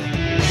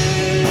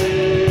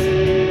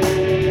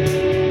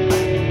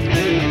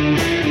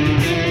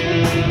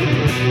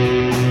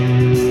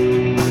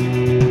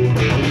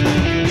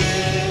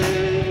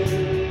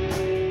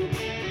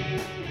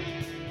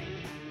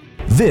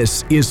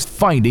 This is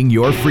Finding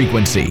Your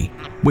Frequency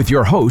with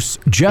your hosts,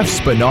 Jeff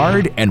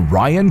Spinard and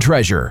Ryan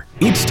Treasure.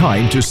 It's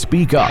time to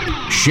speak up,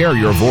 share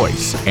your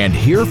voice, and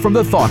hear from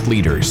the thought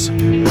leaders.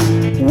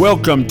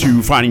 Welcome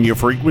to Finding Your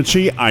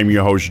Frequency. I'm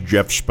your host,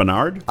 Jeff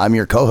Spinard. I'm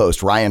your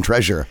co-host, Ryan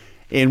Treasure.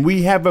 And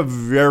we have a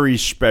very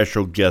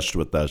special guest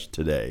with us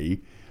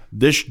today.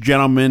 This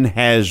gentleman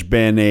has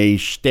been a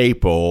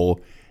staple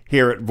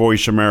here at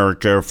Voice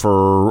America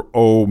for,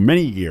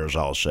 many years,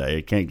 I'll say.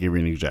 I can't give you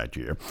an exact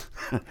year.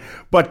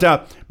 But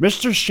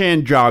Mr.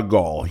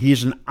 Sanjog,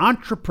 he's an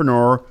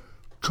entrepreneur,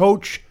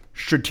 coach,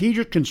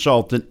 strategic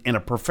consultant, and a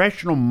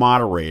professional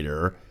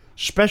moderator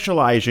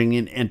specializing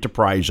in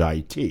enterprise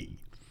IT.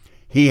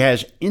 He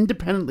has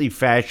independently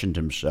fashioned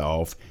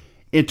himself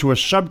into a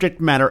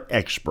subject matter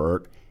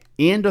expert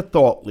and a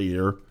thought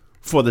leader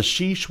for the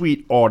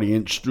C-suite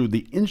audience through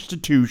the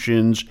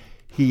institutions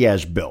he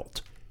has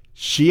built.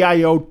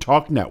 CIO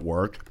Talk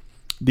Network,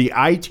 the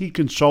IT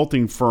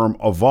consulting firm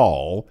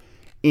Evolve,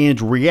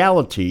 and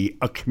Reality,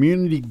 a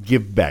community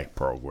give-back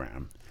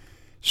program.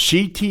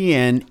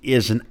 CTN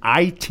is an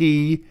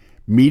IT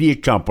media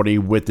company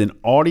with an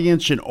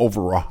audience in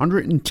over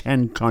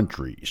 110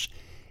 countries.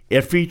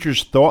 It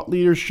features thought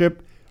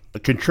leadership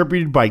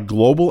contributed by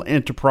global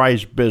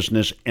enterprise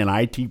business and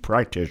IT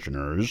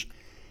practitioners,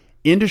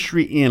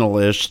 industry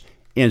analysts,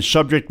 and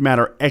subject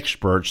matter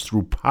experts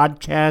through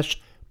podcasts,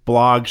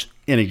 blogs,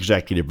 and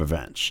executive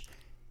events.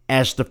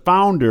 As the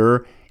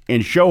founder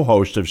and show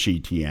host of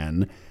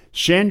CTN,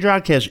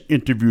 Sanjog has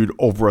interviewed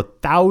over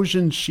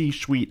 1,000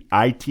 C-suite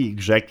IT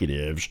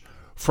executives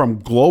from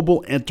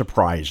global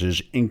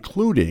enterprises,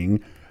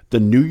 including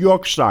the New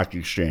York Stock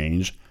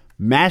Exchange,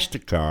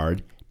 MasterCard,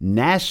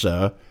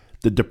 NASA,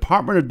 the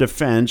Department of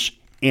Defense,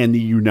 and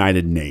the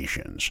United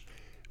Nations.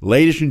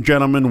 Ladies and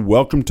gentlemen,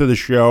 welcome to the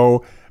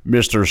show,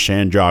 Mr.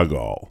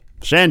 Sanjog.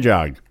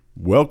 Sanjog,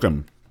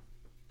 welcome.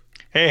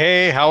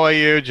 Hey, how are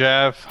you,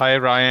 Jeff? Hi,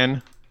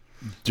 Ryan.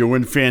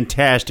 Doing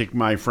fantastic,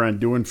 my friend.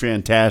 Doing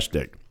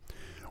fantastic.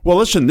 Well,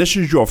 listen, this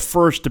is your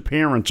first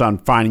appearance on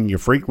Finding Your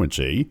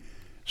Frequency,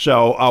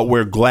 so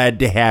we're glad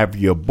to have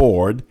you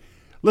aboard.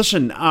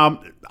 Listen,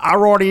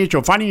 our audience,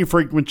 Finding Your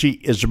Frequency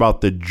is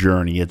about the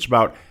journey. It's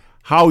about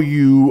how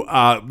you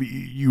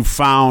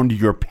found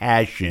your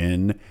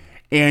passion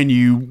and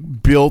you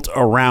built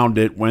around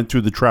it, went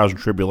through the trials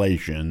and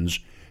tribulations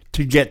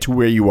to get to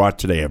where you are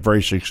today, a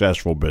very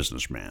successful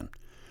businessman.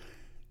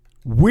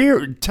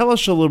 Tell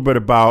us a little bit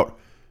about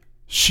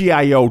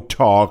CIO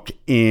Talk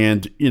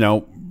and,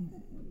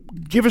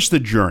 give us the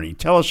journey.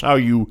 Tell us how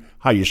you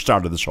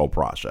started this whole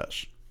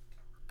process.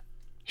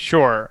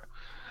 Sure.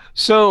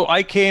 So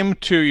I came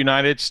to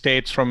United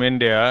States from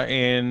India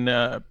in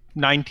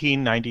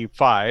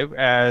 1995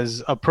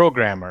 as a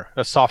programmer,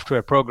 a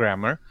software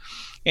programmer.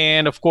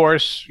 And of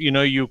course,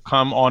 you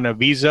come on a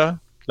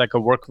visa, like a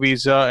work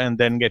visa, and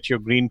then get your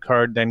green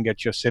card, then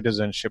get your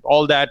citizenship.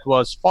 All that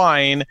was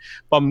fine.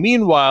 But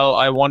meanwhile,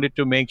 I wanted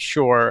to make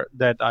sure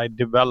that I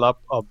develop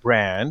a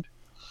brand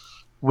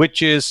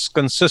which is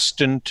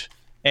consistent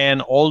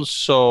and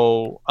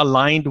also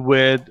aligned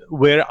with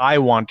where I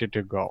wanted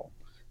to go,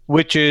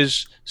 which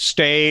is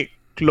stay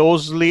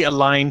closely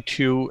aligned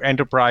to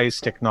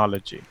enterprise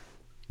technology.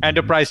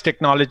 Enterprise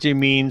technology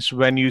means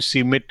when you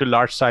see mid to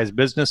large size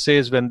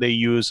businesses, when they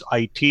use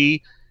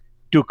IT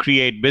to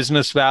create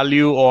business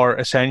value or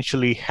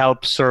essentially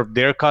help serve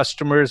their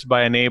customers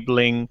by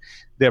enabling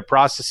their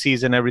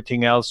processes and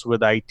everything else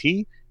with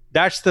IT,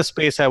 that's the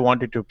space I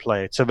wanted to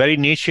play. It's a very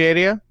niche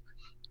area,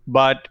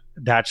 but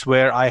that's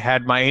where I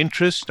had my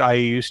interest. I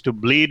used to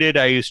bleed it.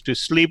 I used to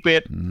sleep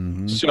it.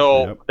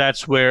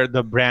 That's where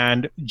the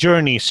brand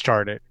journey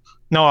started.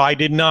 No, I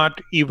did not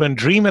even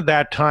dream at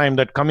that time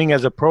that coming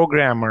as a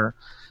programmer,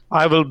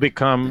 I will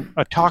become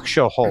a talk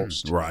show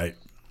host. Right.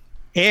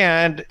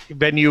 And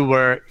when you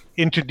were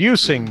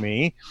introducing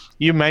me,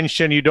 you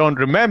mentioned you don't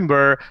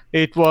remember,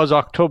 it was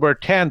October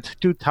 10th,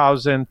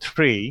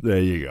 2003. There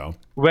you go.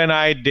 When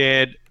I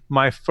did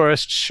my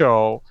first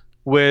show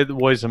with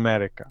Voice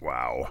America.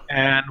 Wow.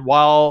 And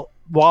while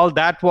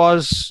that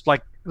was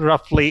like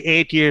roughly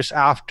 8 years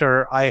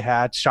after I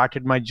had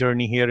started my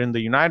journey here in the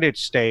United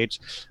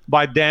States,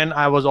 by then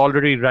I was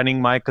already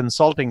running my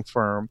consulting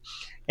firm.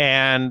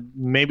 And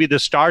maybe the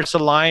stars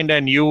aligned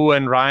and you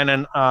and Ryan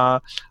and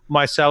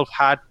myself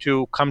had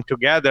to come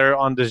together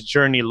on this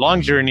journey,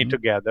 long journey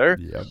together.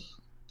 Yep.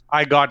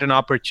 I got an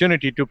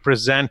opportunity to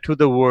present to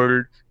the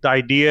world the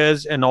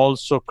ideas and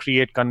also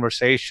create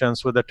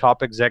conversations with the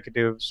top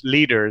executives,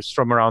 leaders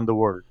from around the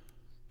world.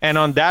 And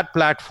on that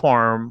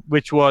platform,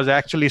 which was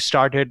actually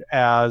started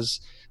as,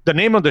 the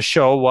name of the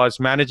show was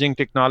Managing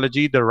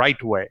Technology the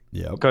Right Way.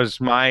 Yep. Because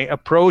my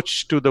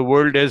approach to the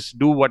world is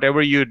do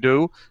whatever you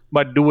do,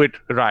 but do it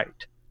right.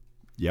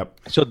 Yep.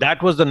 So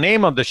that was the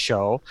name of the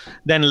show.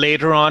 Then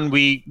later on,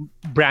 we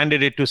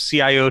branded it to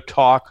CIO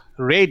Talk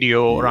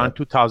Radio around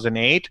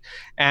 2008.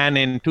 And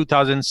in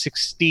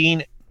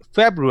 2016,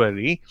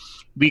 February,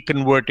 we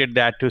converted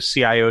that to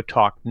CIO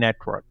Talk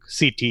Network,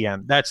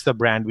 CTN. That's the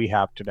brand we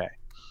have today.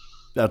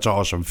 That's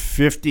awesome.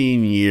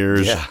 15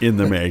 years in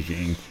the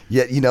making.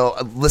 Yeah,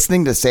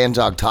 listening to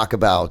Sanjog talk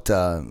about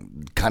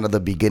kind of the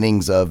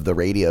beginnings of the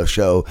radio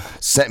show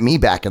sent me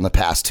back in the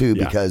past too,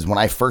 because when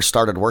I first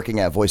started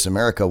working at Voice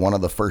America, one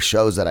of the first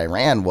shows that I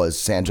ran was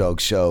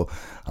Sanjog's show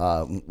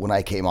when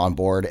I came on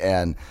board.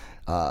 And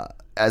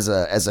as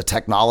a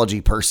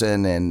technology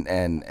person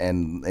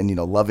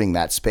and loving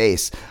that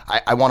space,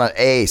 I want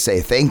to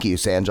say thank you,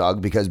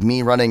 Sanjog, because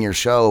me running your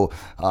show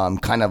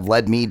kind of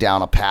led me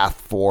down a path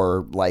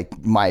for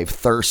like my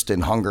thirst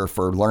and hunger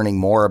for learning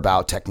more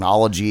about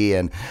technology.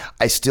 And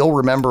I still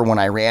remember when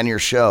I ran your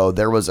show,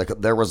 there was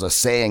a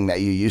saying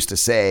that you used to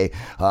say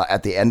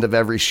at the end of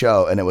every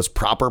show, and it was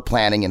proper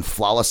planning and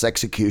flawless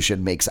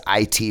execution makes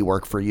IT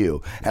work for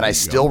you. And I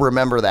still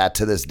remember that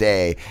to this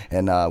day.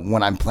 And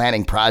when I'm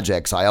planning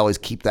projects, I always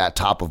keep that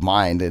top of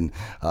mind. And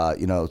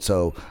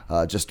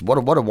just what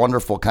a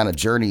wonderful kind of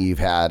journey you've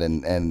had,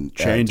 and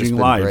changing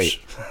lives.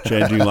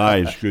 Changing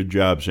lives. Good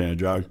job,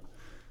 Sanjog.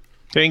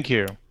 Thank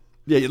you.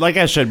 Yeah, like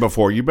I said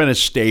before, you've been a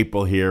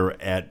staple here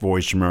at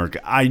Voice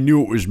America. I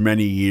knew it was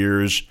many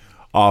years.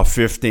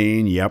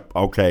 15. Yep.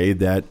 Okay.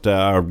 That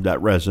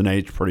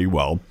resonates pretty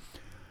well.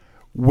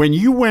 When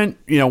you went,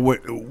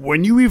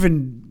 when you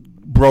even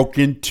broke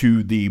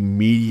into the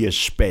media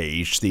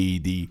space,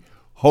 the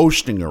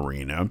hosting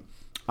arena,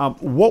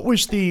 what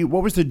was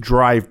the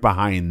drive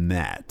behind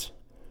that?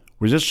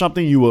 Was this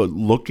something you were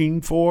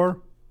looking for?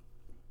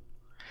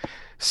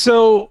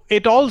 So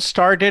it all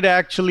started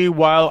actually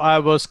while I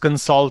was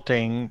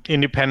consulting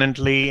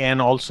independently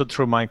and also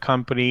through my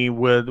company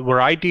with a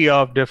variety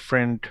of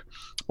different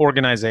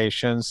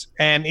organizations.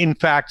 And in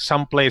fact,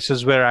 some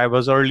places where I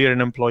was earlier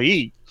an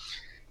employee.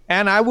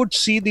 And I would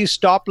see these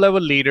top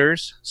level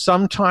leaders.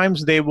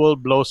 Sometimes they will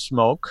blow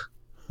smoke,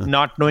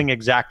 not knowing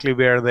exactly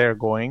where they're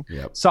going.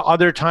 Yep. So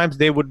other times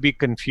they would be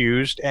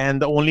confused,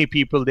 and the only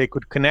people they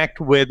could connect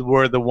with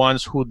were the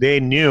ones who they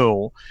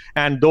knew.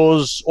 And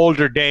those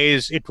older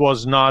days, it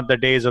was not the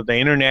days of the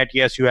internet.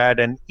 Yes, you had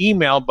an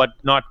email, but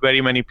not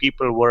very many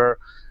people were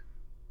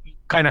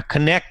kind of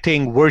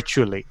connecting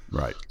virtually.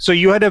 Right. So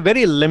you had a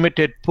very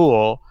limited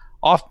pool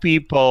of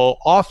people,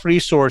 of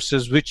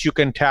resources, which you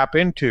can tap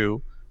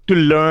into to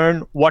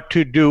learn what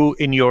to do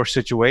in your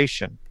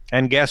situation.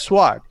 And guess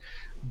what?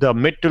 The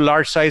mid to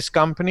large size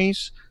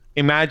companies,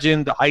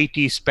 imagine the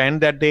IT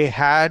spend that they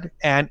had,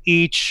 and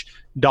each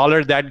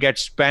dollar that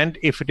gets spent,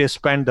 if it is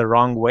spent the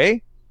wrong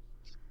way,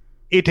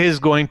 it is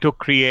going to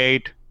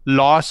create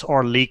loss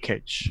or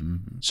leakage.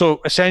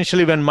 So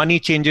essentially, when money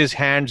changes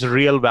hands,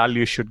 real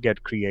value should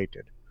get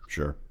created.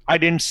 Sure. I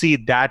didn't see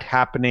that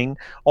happening,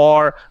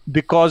 or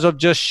because of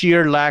just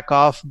sheer lack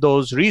of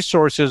those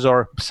resources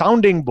or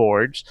sounding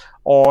boards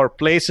or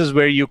places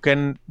where you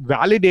can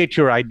validate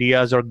your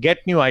ideas or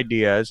get new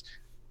ideas,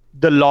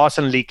 the loss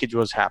and leakage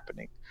was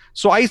happening.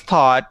 So I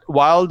thought,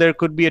 while there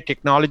could be a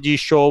technology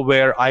show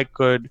where I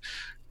could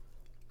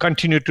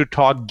continue to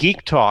talk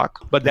geek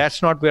talk, but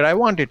that's not where I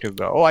wanted to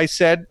go, I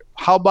said,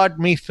 how about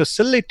me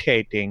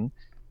facilitating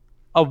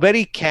a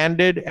very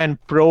candid and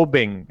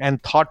probing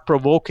and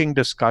thought-provoking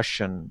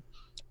discussion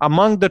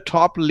among the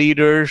top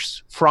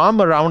leaders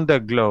from around the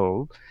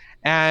globe,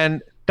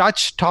 and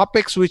touch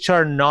topics which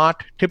are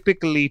not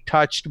typically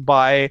touched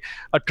by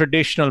a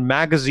traditional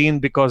magazine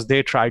because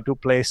they try to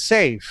play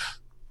safe.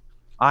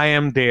 I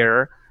am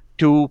there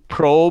to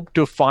probe,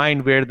 to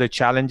find where the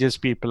challenges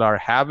people are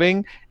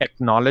having,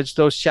 acknowledge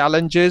those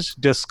challenges,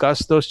 discuss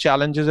those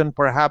challenges, and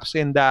perhaps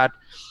in that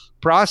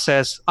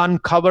process,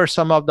 uncover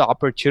some of the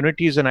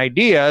opportunities and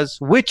ideas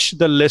which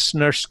the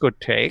listeners could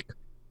take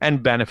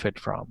and benefit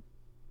from.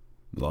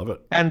 Love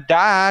it. And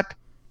that,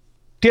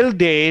 till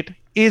date,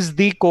 is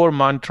the core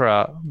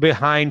mantra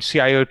behind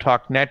CIO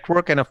Talk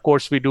Network. And of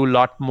course, we do a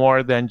lot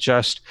more than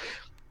just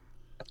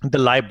the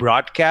live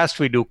broadcast.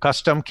 We do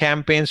custom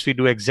campaigns, we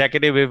do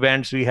executive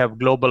events, we have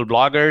global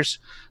bloggers.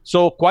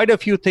 So quite a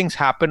few things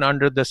happen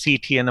under the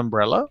CTN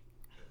umbrella.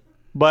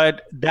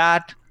 But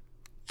that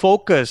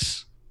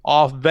focus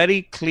of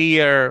very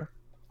clear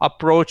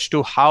approach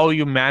to how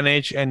you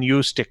manage and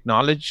use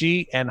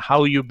technology and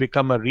how you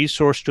become a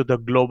resource to the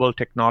global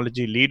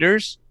technology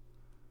leaders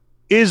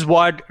is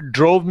what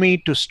drove me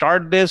to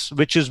start this,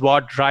 which is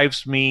what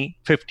drives me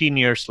 15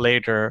 years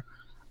later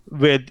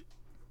with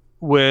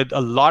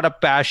a lot of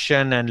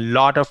passion and a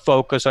lot of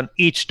focus on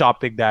each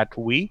topic that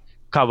we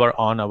cover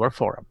on our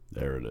forum.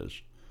 There it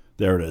is.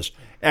 There it is.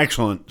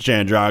 Excellent,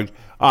 Sanjog.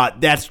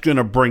 That's going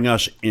to bring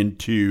us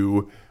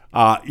into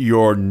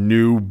your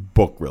new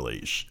book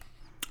release,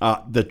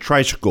 The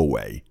Tricycle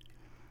Way.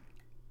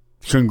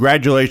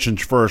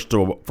 Congratulations, first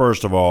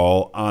of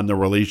all, on the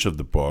release of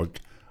the book.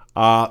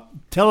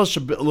 Tell us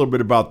a little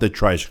bit about The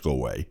Tricycle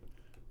Way.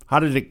 How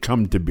did it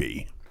come to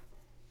be?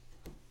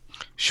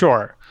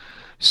 Sure.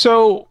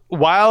 So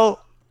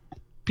while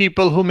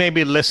people who may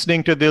be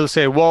listening to this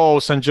say, whoa,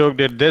 Sanjog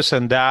did this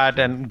and that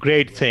and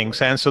great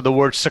things, and so the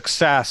word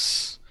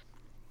success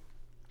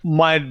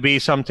might be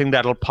something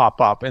that'll pop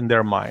up in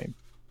their mind.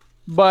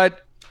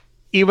 But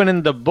even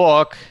in the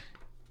book,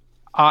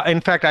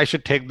 in fact, I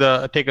should take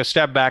a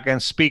step back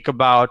and speak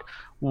about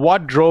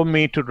what drove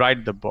me to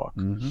write the book.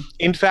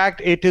 In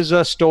fact, it is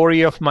a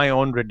story of my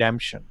own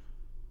redemption.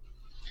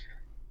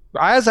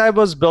 As I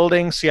was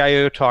building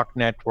CIO Talk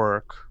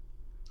Network,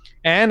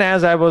 and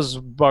as I was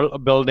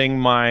building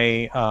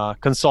my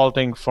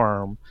consulting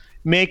firm,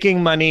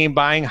 making money,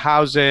 buying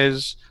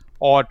houses,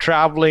 or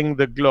traveling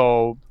the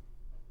globe,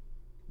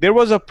 there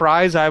was a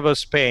price I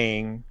was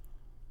paying,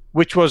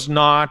 which was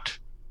not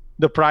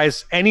the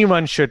price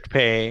anyone should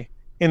pay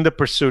in the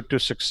pursuit to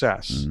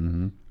success.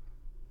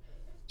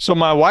 So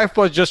my wife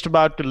was just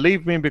about to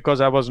leave me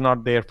because I was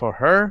not there for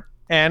her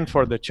and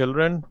for the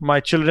children. My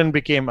children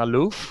became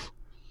aloof.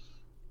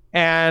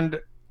 And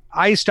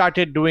I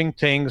started doing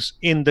things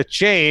in the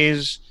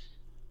chase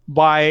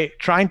by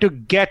trying to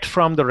get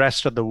from the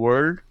rest of the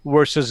world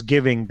versus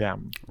giving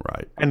them.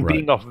 Right. And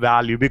being of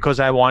value because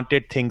I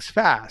wanted things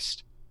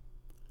fast.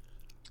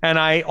 And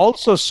I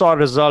also saw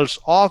results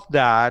of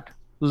that,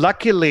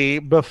 luckily,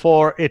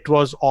 before it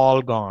was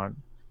all gone.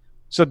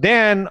 So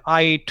then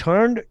I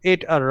turned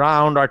it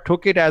around or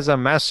took it as a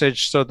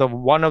message. So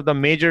one of the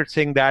major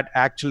things that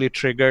actually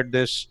triggered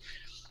this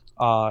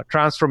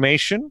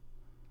transformation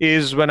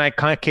is when I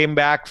came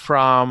back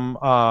from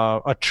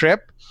a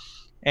trip,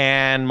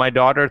 and my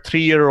daughter,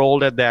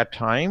 3-year-old at that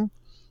time,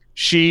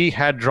 she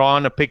had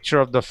drawn a picture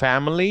of the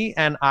family,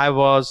 and I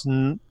was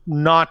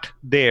not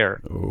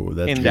there. Oh,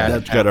 that's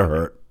gotta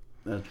hurt.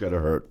 That's gotta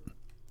hurt.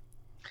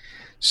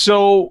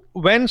 So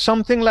when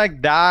something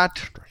like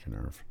that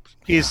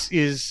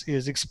is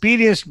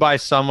experienced by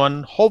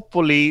someone,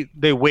 hopefully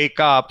they wake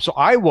up. So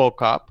I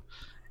woke up,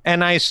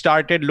 and I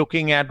started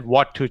looking at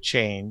what to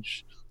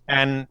change.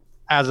 And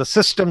as a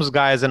systems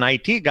guy, as an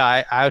IT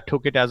guy, I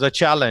took it as a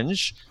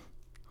challenge,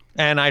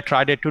 and I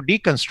tried to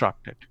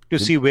deconstruct it to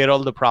see where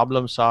all the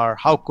problems are.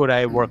 How could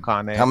I work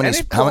on it? How many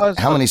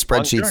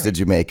spreadsheets did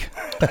you make?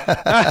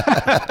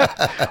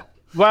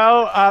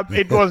 Well,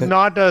 it was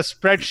not a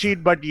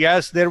spreadsheet, but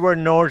yes, there were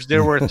notes,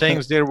 there were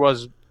things, there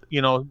was,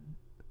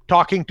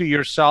 talking to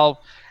yourself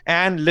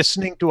and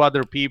listening to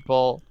other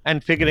people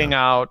and figuring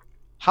out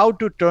how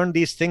to turn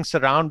these things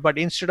around, but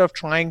instead of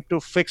trying to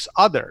fix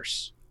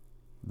others,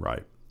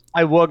 Right.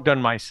 I worked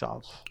on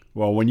myself.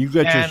 Well, when you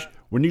get your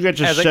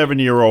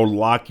 7-year-old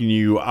locking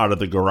you out of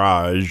the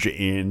garage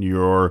and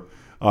your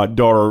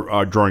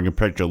daughter drawing a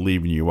picture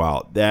leaving you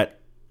out, that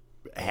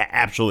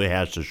absolutely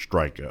has to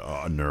strike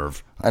a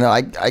nerve. I know.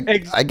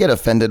 I get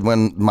offended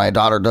when my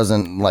daughter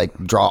doesn't like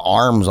draw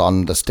arms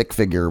on the stick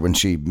figure when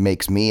she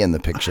makes me in the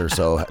picture.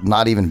 So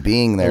not even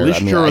being there. At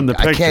least you're in the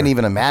picture. I can't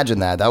even imagine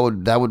that. That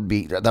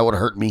would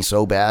hurt me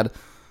so bad.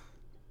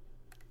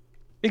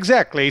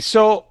 Exactly.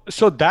 So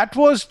that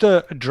was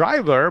the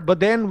driver. But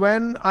then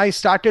when I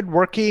started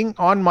working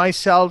on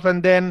myself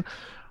and then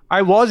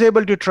I was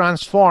able to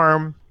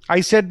transform, I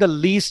said the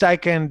least I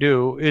can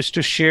do is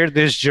to share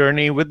this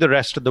journey with the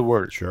rest of the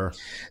world. Sure.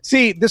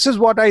 See, this is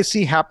what I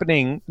see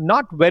happening.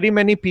 Not very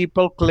many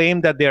people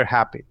claim that they're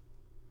happy.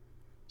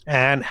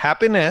 And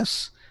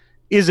happiness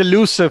is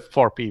elusive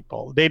for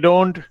people. They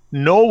don't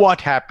know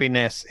what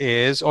happiness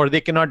is, or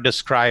they cannot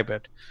describe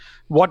it.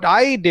 What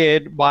I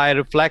did by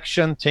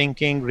reflection,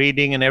 thinking,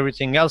 reading, and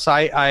everything else,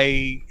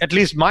 I at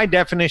least my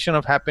definition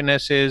of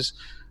happiness is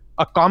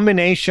a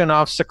combination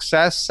of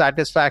success,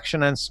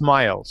 satisfaction, and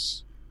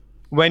smiles.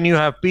 When you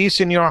have peace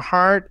in your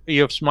heart,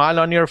 you have smile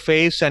on your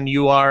face, and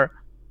you are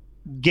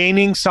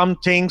gaining some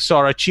things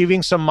or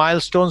achieving some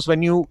milestones,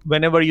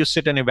 whenever you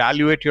sit and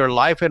evaluate your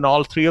life and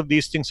all three of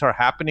these things are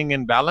happening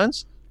in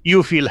balance,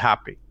 you feel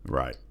happy.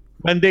 Right.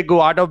 When they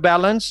go out of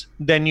balance,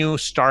 then you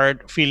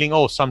start feeling,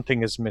 oh,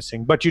 something is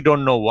missing, but you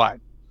don't know what.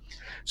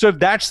 So if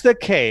that's the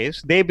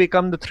case, they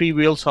become the three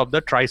wheels of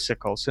the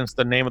tricycle, since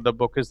the name of the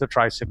book is The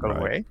Tricycle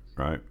Way.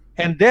 Right.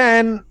 And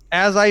then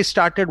as I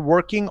started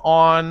working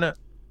on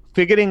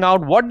figuring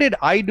out what did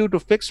I do to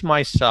fix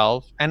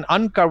myself and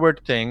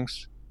uncovered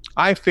things,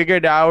 I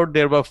figured out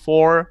there were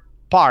 4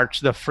 parts: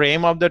 the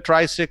frame of the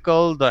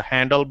tricycle, the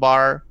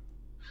handlebar,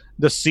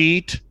 the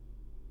seat,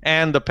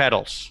 and the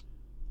pedals.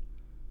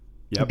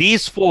 Yep.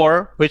 These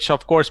 4, which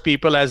of course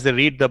people as they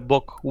read the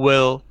book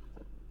will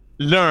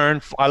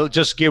learn, I'll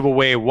just give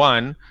away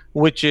one,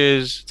 which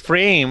is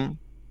frame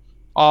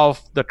of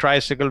the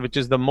tricycle, which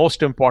is the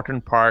most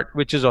important part,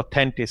 which is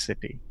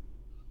authenticity.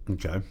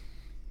 Okay.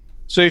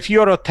 So if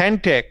you're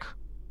authentic,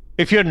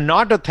 if you're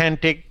not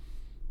authentic,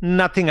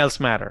 nothing else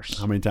matters.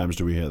 How many times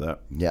do we hear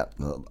that? Yeah.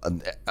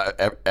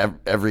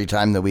 Every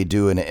time that we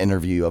do an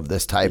interview of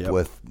this type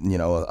with,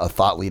 a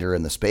thought leader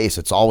in the space,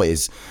 it's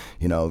always,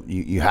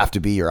 you have to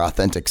be your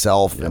authentic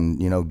self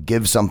and,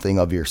 give something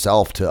of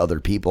yourself to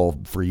other people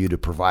for you to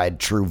provide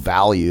true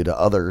value to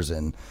others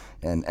and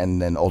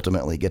then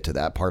ultimately get to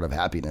that part of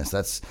happiness.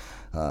 That's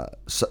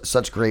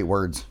such great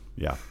words.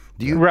 Yeah.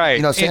 Do you,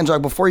 right.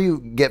 Sanjog, before you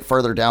get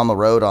further down the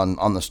road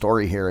on the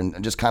story here,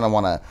 and just kind of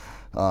want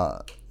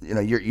to,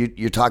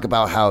 you talk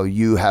about how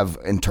you have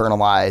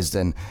internalized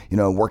and,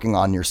 working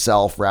on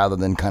yourself rather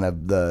than kind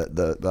of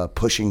the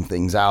pushing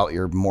things out.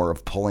 You're more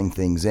of pulling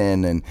things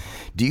in. And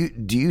do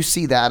you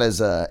see that as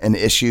an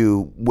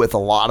issue with a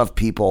lot of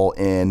people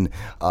in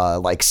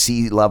like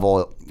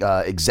C-level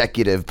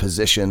executive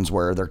positions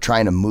where they're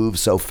trying to move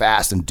so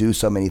fast and do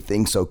so many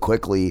things so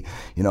quickly?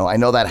 I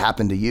know that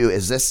happened to you.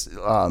 Is this,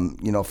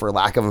 for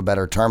lack of a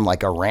better term,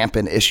 like a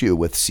rampant issue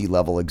with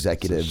C-level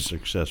executives?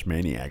 Success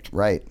maniac.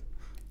 Right.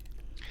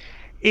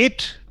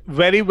 It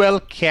very well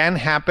can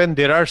happen.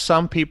 There are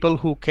some people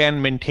who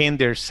can maintain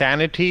their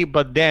sanity,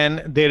 but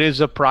then there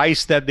is a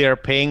price that they are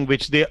paying,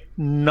 which they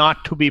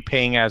not to be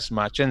paying as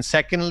much. And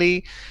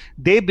secondly,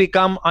 they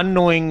become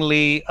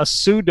unknowingly a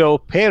pseudo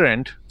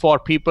parent for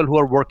people who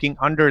are working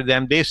under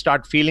them. They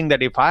start feeling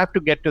that if I have to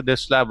get to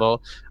this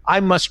level, I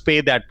must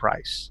pay that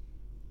price.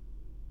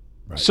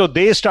 Right. So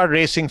they start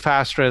racing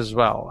faster as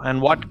well.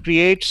 And what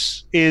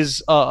creates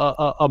is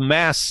a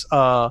mess,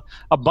 a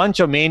bunch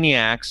of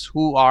maniacs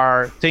who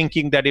are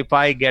thinking that if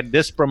I get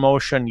this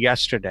promotion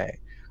yesterday,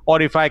 or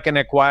if I can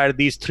acquire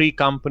these 3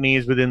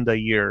 companies within the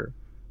year,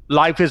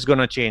 life is going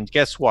to change.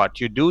 Guess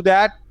what? You do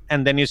that,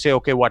 and then you say,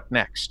 okay, what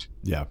next?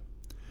 Yeah.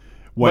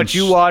 But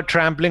you are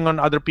trampling on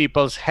other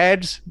people's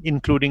heads,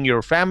 including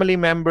your family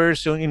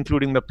members,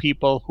 including the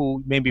people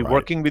who may be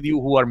working with you,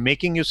 who are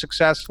making you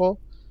successful.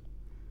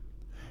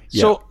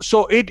 Yeah.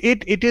 So it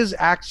is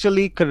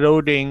actually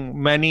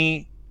corroding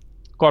many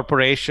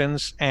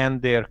corporations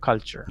and their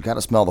culture. You got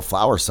to smell the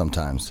flowers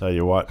sometimes. Tell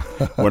you what,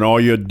 when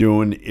all you're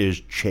doing is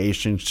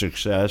chasing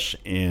success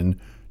and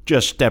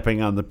just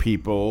stepping on the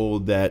people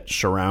that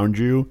surround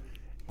you,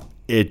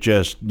 it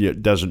just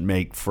doesn't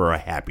make for a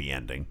happy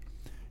ending.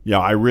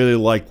 I really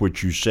like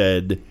what you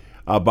said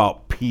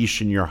about peace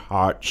in your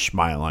heart,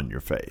 smile on your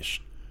face.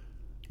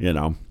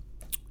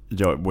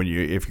 When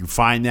if you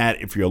find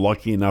that, if you're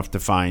lucky enough to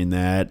find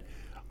that,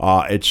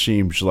 it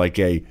seems like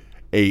a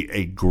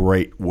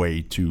great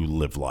way to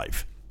live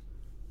life.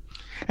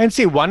 And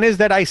see, one is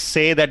that I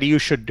say that you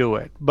should do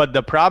it, but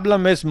the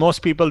problem is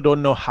most people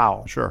don't know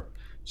how. Sure.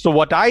 So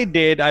what I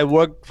did, I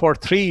worked for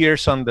 3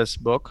 years on this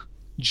book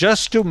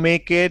just to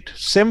make it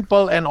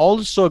simple and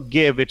also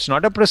give, it's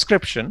not a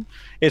prescription,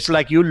 it's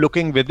like you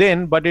looking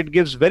within, but it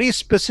gives very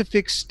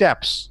specific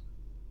steps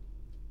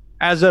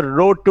as a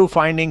road to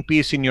finding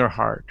peace in your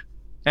heart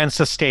and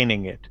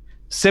sustaining it.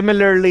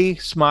 Similarly,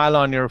 smile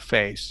on your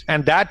face.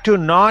 And that too,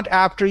 not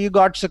after you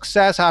got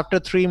success after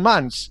 3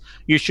 months.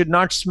 You should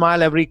not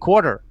smile every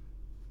quarter.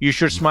 You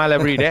should smile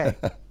every day.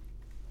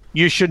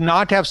 You should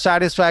not have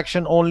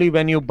satisfaction only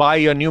when you buy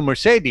your new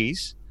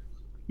Mercedes.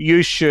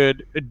 You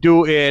should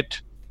do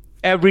it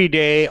every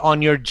day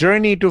on your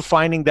journey to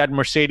finding that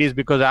Mercedes,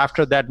 because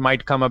after that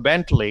might come a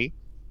Bentley.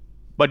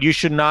 But you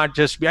should not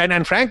just be,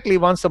 and frankly,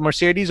 once the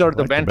Mercedes or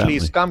the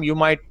Bentleys come, you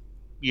might,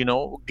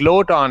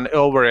 gloat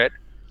over it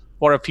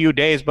for a few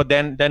days, but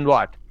then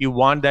what? You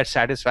want that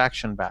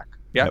satisfaction back.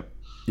 Yeah.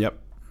 Yep.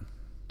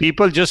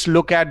 People just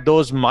look at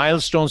those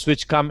milestones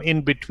which come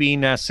in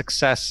between as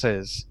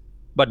successes,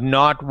 but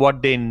not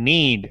what they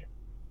need.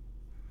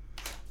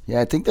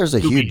 Yeah, I think there's a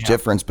huge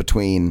difference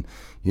between,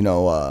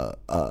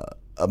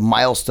 a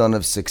milestone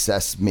of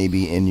success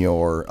maybe in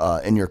your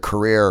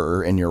career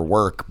or in your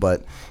work,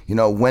 but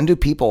when do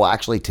people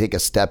actually take a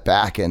step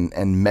back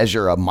and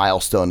measure a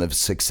milestone of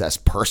success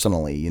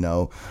personally?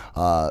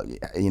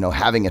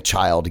 Having a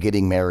child,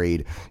 getting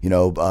married,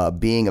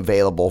 being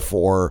available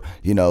for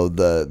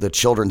the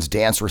children's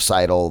dance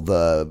recital,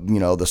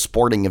 the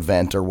sporting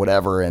event or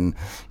whatever, and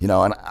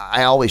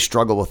I always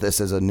struggle with this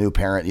as a new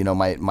parent.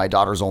 My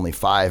daughter's only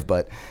 5,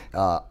 but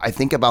I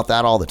think about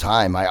that all the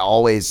time. I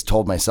always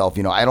told myself,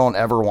 I don't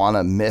ever want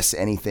to miss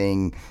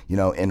anything,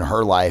 in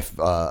her life,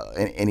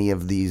 in any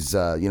of these,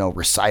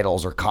 recitals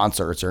or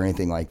concerts or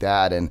anything like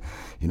that. And,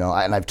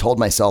 and I've told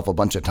myself a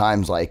bunch of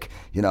times, like,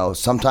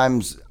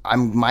 sometimes I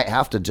might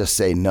have to just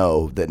say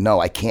no,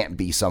 I can't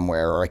be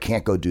somewhere, or I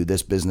can't go do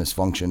this business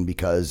function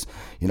because,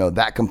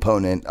 that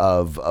component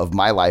of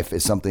my life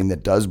is something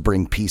that does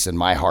bring peace in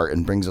my heart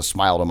and brings a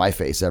smile to my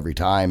face every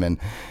time. And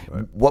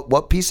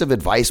what piece of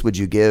advice would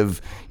you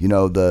give,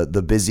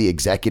 the busy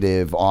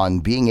executive on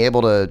being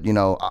able to,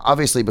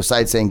 obviously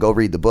besides saying go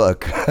read the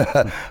book,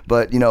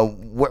 but,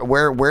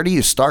 where do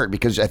you start?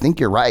 Because I think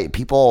you're right.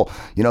 People,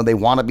 they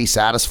want to be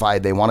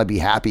satisfied, they want to be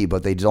happy,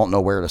 but they don't know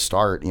where to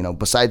start.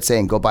 Besides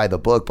saying go buy the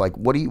book, like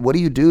what do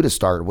you do to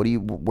start?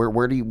 Where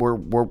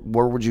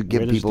would you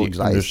give people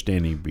advice?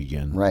 Understanding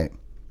begin? Right.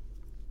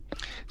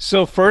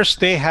 So first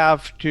they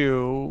have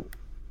to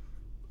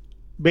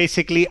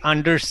basically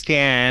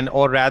understand,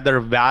 or rather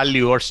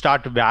value, or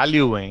start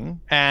valuing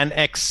and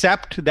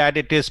accept that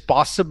it is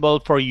possible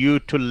for you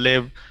to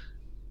live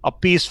a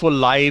peaceful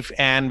life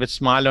and with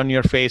smile on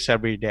your face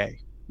every day.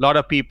 A lot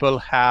of people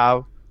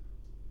have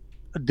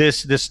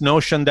this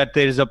notion that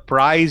there is a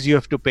price you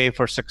have to pay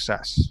for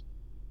success.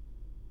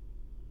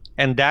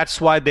 And that's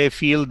why they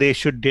feel they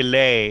should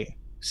delay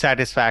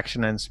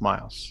satisfaction and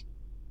smiles.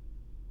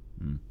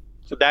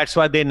 So that's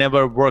why they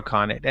never work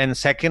on it. And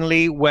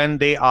secondly, when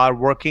they are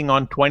working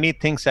on 20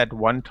 things at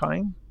one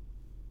time,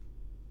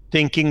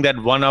 thinking that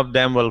one of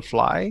them will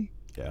fly,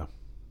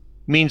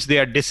 means they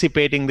are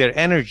dissipating their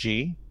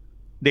energy.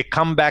 They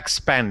come back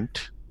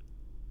spent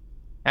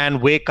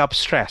and wake up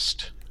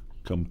stressed.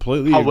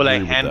 Completely. How will I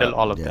handle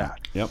all of that?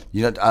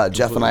 Yep.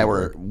 Jeff and I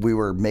were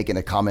making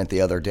a comment the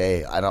other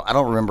day. I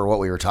don't remember what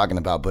we were talking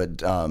about, but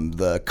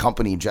the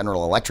company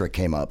General Electric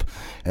came up,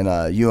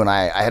 and you and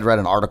I had read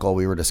an article.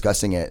 We were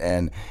discussing it,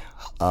 and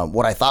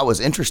what I thought was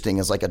interesting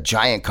is, like, a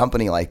giant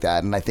company like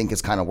that, and I think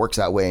it kind of works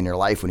that way in your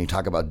life when you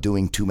talk about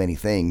doing too many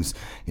things.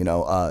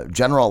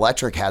 General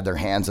Electric had their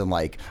hands in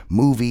like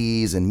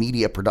movies and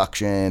media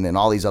production and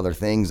all these other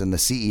things, and the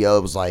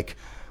CEO was like,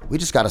 we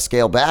just got to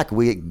scale back.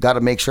 We got to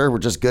make sure we're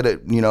just good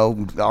at,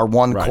 our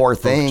one core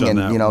thing, and,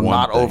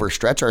 not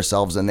overstretch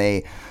ourselves. And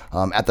they,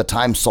 at the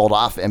time, sold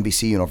off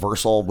NBC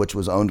Universal, which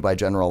was owned by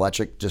General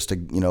Electric, just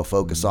to,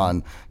 focus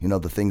on,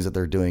 the things that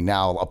they're doing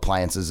now,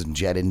 appliances and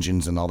jet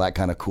engines and all that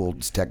kind of cool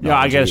technology. Yeah,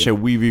 I got to say,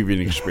 we've even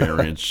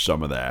experienced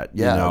some of that.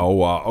 Yeah.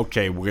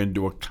 Okay, we're going to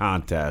do a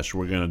contest.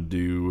 We're going to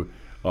do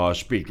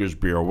Speakers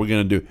Bureau. We're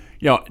going to do,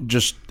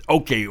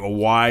 a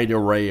wide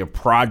array of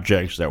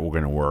projects that we're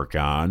going to work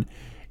on.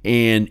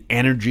 And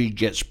energy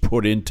gets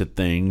put into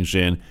things,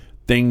 and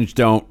things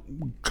don't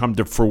come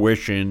to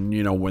fruition,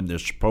 when they're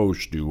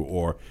supposed to,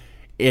 or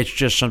it's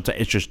just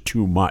sometimes it's just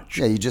too much.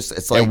 Yeah,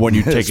 it's like, and when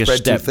you take a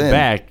step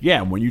back,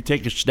 when you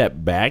take a step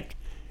back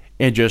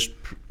and just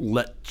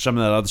let some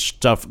of that other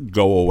stuff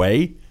go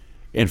away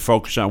and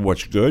focus on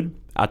what's good,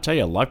 I'll tell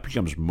you, life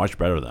becomes much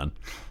better then.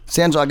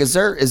 Sanjog,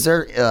 is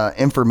there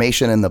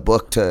information in the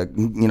book to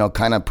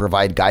kind of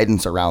provide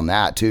guidance around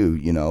that too?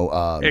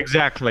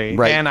 Exactly,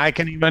 right. And I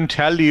can even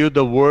tell you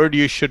the word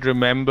you should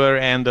remember,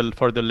 and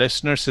for the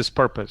listeners, is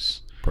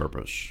purpose.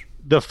 Purpose.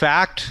 The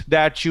fact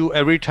that you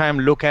every time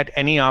look at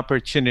any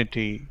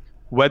opportunity,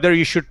 whether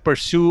you should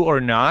pursue or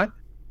not,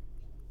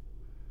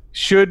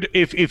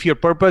 if your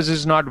purpose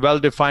is not well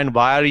defined,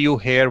 why are you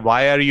here?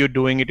 Why are you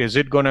doing it? Is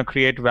it going to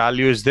create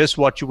value? Is this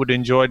what you would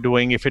enjoy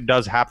doing if it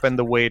does happen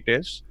the way it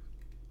is?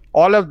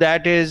 All of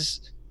that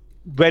is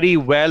very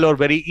well or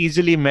very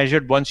easily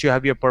measured once you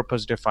have your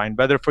purpose defined,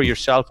 whether for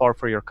yourself or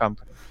for your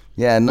company.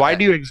 Yeah. Why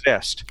do you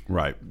exist?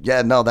 Right.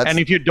 Yeah. No. And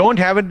if you don't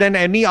have it, then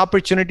any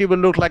opportunity will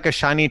look like a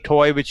shiny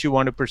toy which you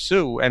want to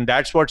pursue, and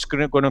that's what's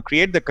going to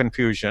create the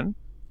confusion.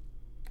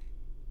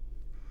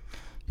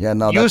 Yeah,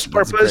 no, Use that's a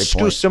great purpose to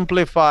point.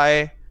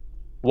 simplify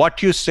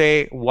what you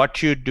say,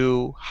 what you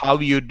do, how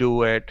you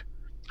do it,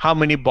 how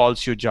many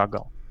balls you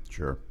juggle.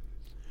 Sure.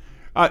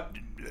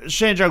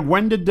 Sanjog,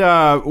 when did,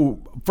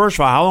 first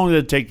of all, how long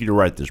did it take you to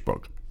write this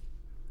book?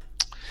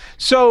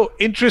 So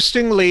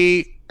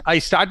interestingly, I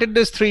started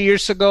this 3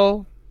 years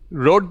ago,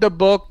 wrote the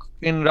book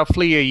in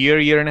roughly a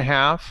year and a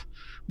half.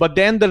 But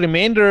then the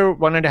remainder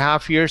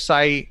 1.5 years,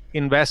 I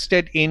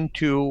invested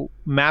into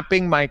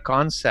mapping my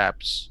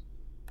concepts.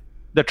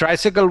 The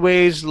tricycle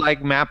way is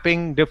like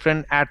mapping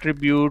different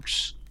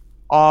attributes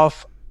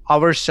of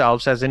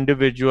ourselves as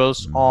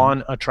individuals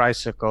on a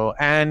tricycle,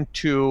 and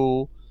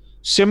to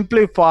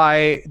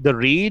simplify the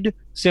read,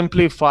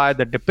 simplify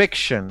the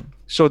depiction,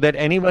 so that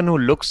anyone who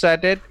looks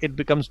at it, it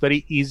becomes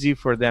very easy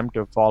for them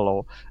to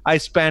follow. I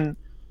spent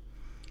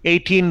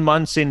 18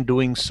 months in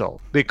doing so,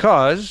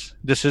 because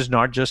this is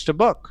not just a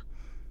book.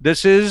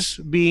 This is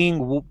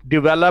being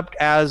developed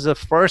as a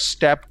first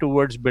step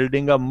towards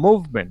building a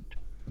movement.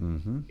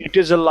 It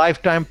is a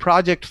lifetime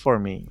project for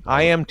me.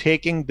 I am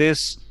taking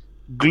this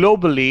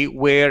globally,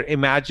 where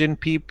imagine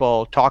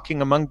people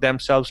talking among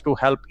themselves to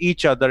help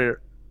each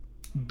other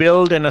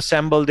build and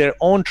assemble their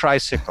own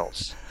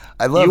tricycles.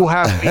 I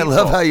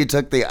love how you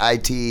took the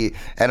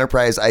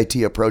enterprise IT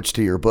approach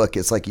to your book.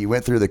 It's like you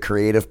went through the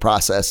creative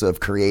process of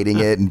creating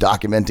it and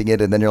documenting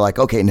it, and then you're like,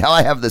 okay, now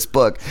I have this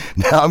book.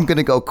 Now I'm going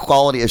to go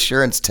quality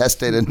assurance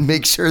test it and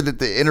make sure that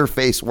the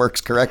interface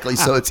works correctly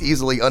so it's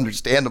easily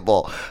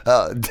understandable.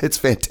 It's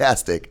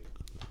fantastic.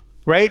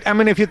 Right? I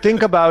mean, if you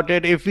think about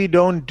it, if we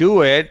don't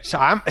do it,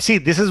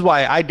 this is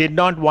why I did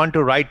not want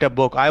to write a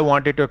book. I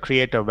wanted to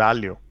create a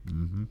value.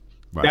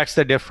 Right. That's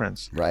the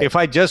difference. Right. If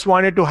I just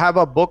wanted to have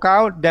a book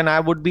out, then I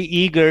would be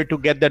eager to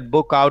get that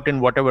book out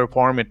in whatever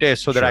form it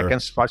is, so that I can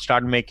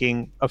start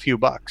making a few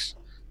bucks.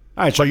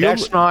 All right, so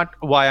that's not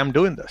why I'm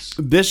doing this.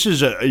 This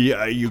is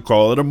you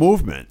call it a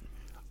movement.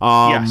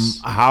 Yes.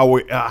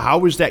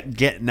 How is that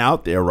getting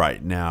out there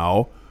right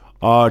now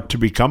to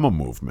become a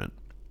movement?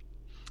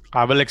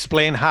 I will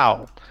explain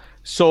how.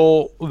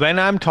 So when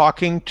I'm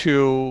talking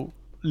to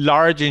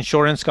large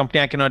insurance company,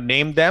 I cannot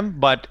name them,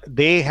 but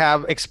they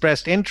have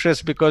expressed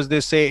interest because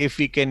they say if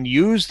we can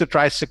use the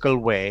tricycle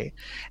way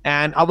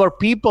and our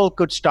people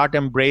could start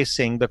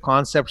embracing the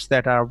concepts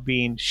that are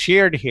being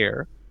shared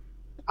here,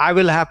 I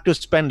will have to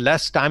spend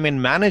less time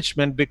in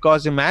management,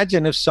 because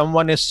imagine if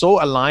someone is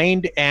so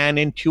aligned and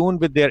in tune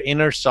with their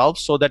inner self,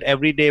 so that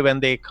every day when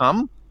they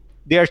come,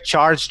 they are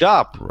charged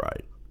up.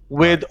 Right.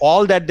 With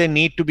all that they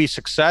need to be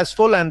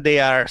successful, and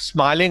they are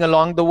smiling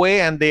along the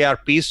way, and they are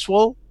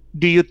peaceful.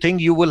 Do you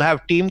think you will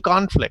have team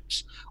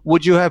conflicts?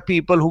 Would you have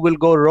people who will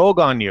go rogue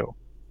on you?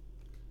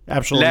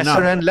 Absolutely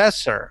lesser not. and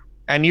lesser.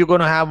 And you're going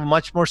to have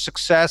much more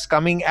success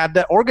coming at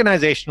the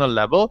organizational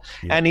level.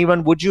 Yeah. And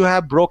even would you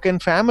have broken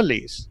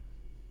families?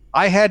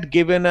 I had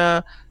given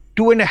a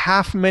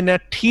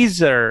 2.5-minute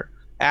teaser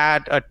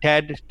at a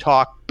TED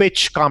Talk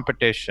pitch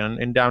competition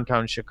in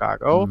downtown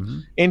Chicago.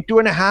 In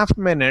 2.5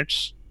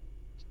 minutes,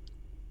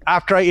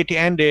 after it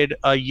ended,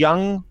 a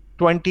young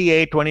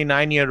 28,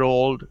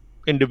 29-year-old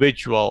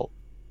individual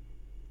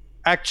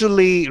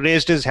actually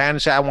raised his hand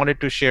and said, I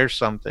wanted to share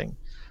something.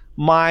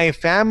 My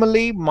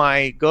family,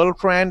 my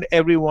girlfriend,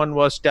 everyone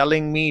was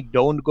telling me,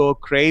 don't go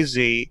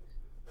crazy.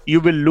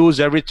 You will lose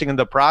everything in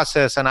the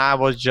process. And I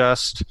was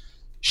just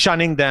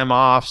shunning them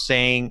off,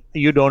 saying,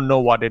 you don't know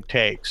what it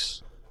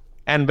takes.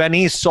 And when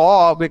he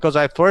saw, because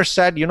I first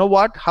said, you know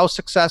what, how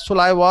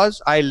successful I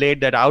was, I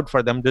laid that out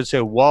for them to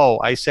say, whoa.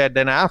 I said,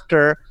 then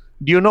after,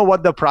 do you know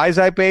what the price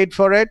I paid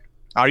for it?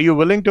 Are you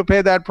willing to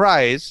pay that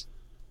price?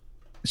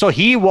 So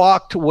he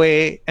walked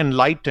away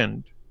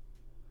enlightened.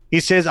 He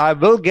says, I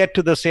will get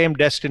to the same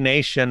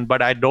destination,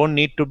 but I don't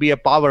need to be a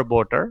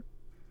powerboater.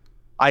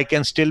 I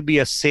can still be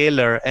a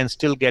sailor and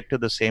still get to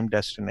the same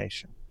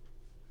destination.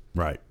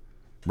 Right.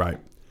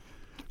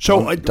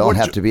 So don't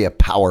have to be a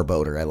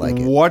powerboater. I like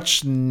it.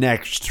 What's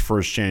next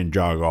for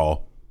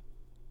Sanjog?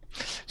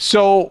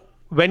 So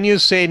when you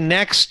say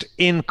next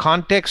in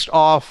context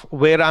of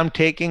where I'm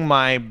taking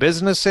my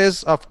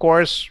businesses, of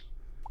course,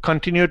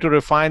 continue to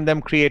refine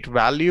them, create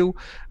value.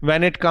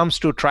 When it comes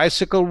to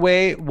Tricycle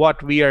Way,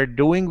 what we are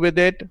doing with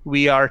it,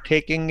 we are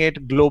taking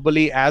it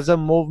globally as a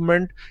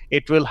movement.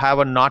 It will have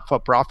a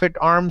not-for-profit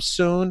arm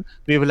soon.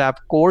 We will have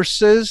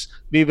courses.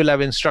 We will have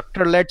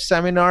instructor-led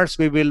seminars.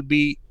 We will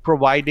be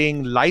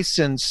providing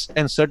license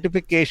and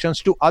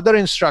certifications to other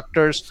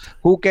instructors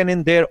who can,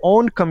 in their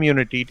own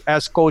community,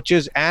 as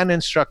coaches and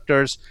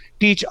instructors,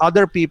 teach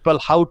other people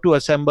how to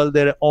assemble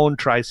their own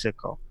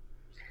tricycle.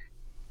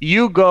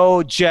 You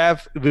go,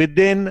 Jeff,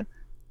 within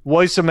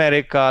Voice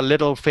America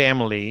little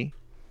family,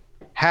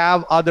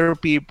 have other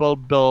people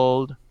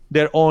build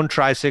their own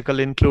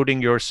tricycle,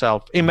 including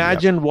yourself.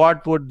 Imagine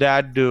what would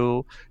that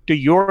do to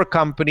your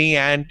company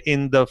and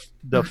in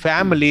the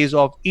families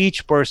of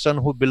each person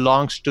who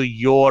belongs to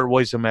your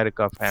Voice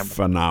America family.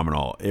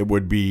 Phenomenal. It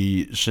would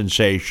be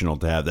sensational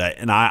to have that.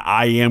 And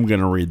I am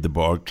going to read the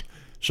book,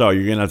 so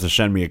you're going to have to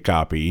send me a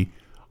copy.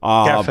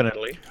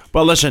 Definitely.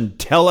 But listen,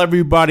 tell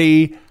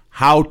everybody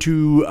how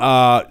to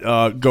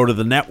go to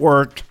the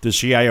network, the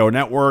CIO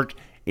network,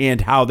 and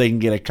how they can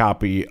get a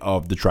copy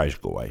of The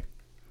Tricycle Way.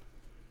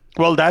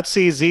 Well, that's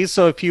easy.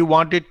 So if you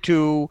wanted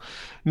to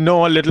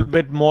know a little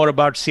bit more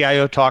about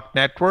CIO Talk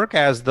Network,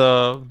 as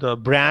the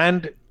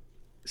brand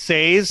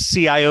says,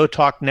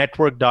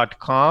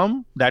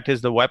 ciotalknetwork.com, that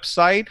is the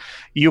website.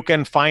 You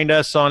can find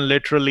us on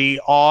literally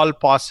all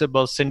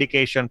possible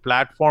syndication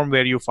platform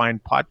where you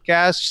find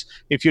podcasts.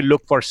 If you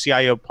look for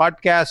CIO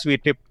podcasts, we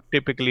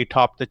typically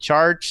top the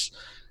charts.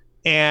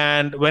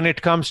 And when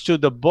it comes to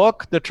the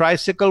book, The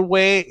Tricycle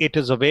Way, it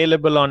is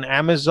available on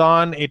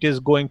Amazon. It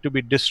is going to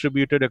be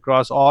distributed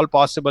across all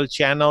possible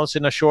channels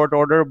in a short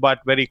order,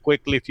 but very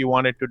quickly, if you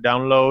wanted to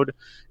download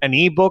an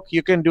ebook,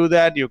 you can do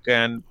that. You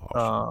can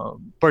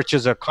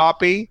purchase a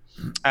copy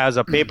as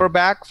a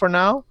paperback for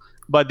now,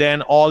 but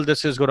then all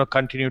this is going to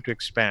continue to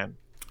expand.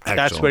 Excellent.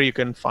 That's where you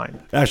can find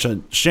it.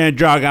 Excellent.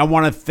 Sanjog, I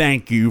want to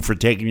thank you for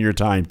taking your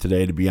time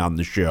today to be on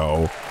the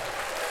show.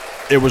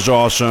 It was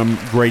awesome.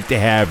 Great to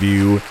have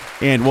you.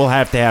 And we'll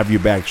have to have you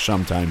back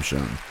sometime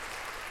soon.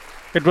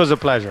 It was a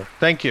pleasure.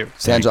 Thank you.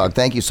 Sanjog,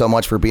 thank you so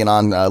much for being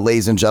on.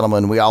 Ladies and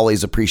gentlemen, we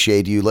always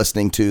appreciate you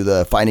listening to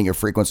the Finding Your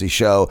Frequency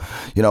show.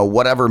 You know,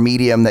 whatever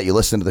medium that you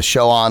listen to the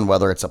show on,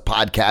 whether it's a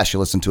podcast, you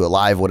listen to it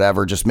live,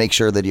 whatever, just make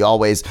sure that you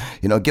always,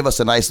 give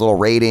us a nice little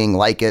rating,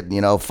 like it,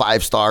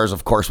 5 stars.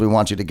 Of course, we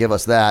want you to give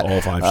us that.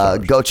 All 5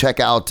 stars. Go check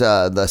out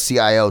the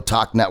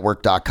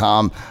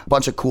CIOTalkNetwork.com. A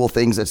bunch of cool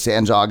things that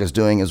Sanjog is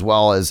doing, as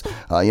well as,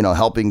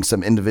 helping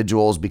some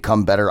individuals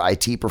become better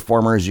IT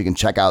performers. You can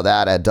check out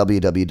that at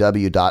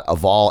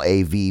www.avval.com.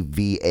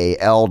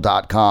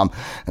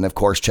 And of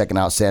course, checking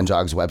out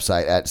Sanjog's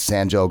website at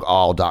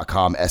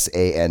sanjogaul.com,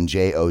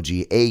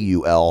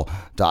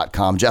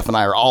 SANJOGAUL.com. Jeff and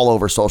I are all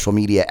over social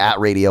media at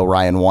Radio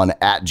Ryan 1,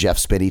 at Jeff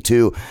Spinney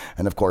 2.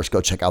 And of course,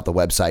 go check out the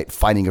website,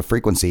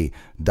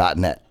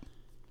 findingafrequency.net.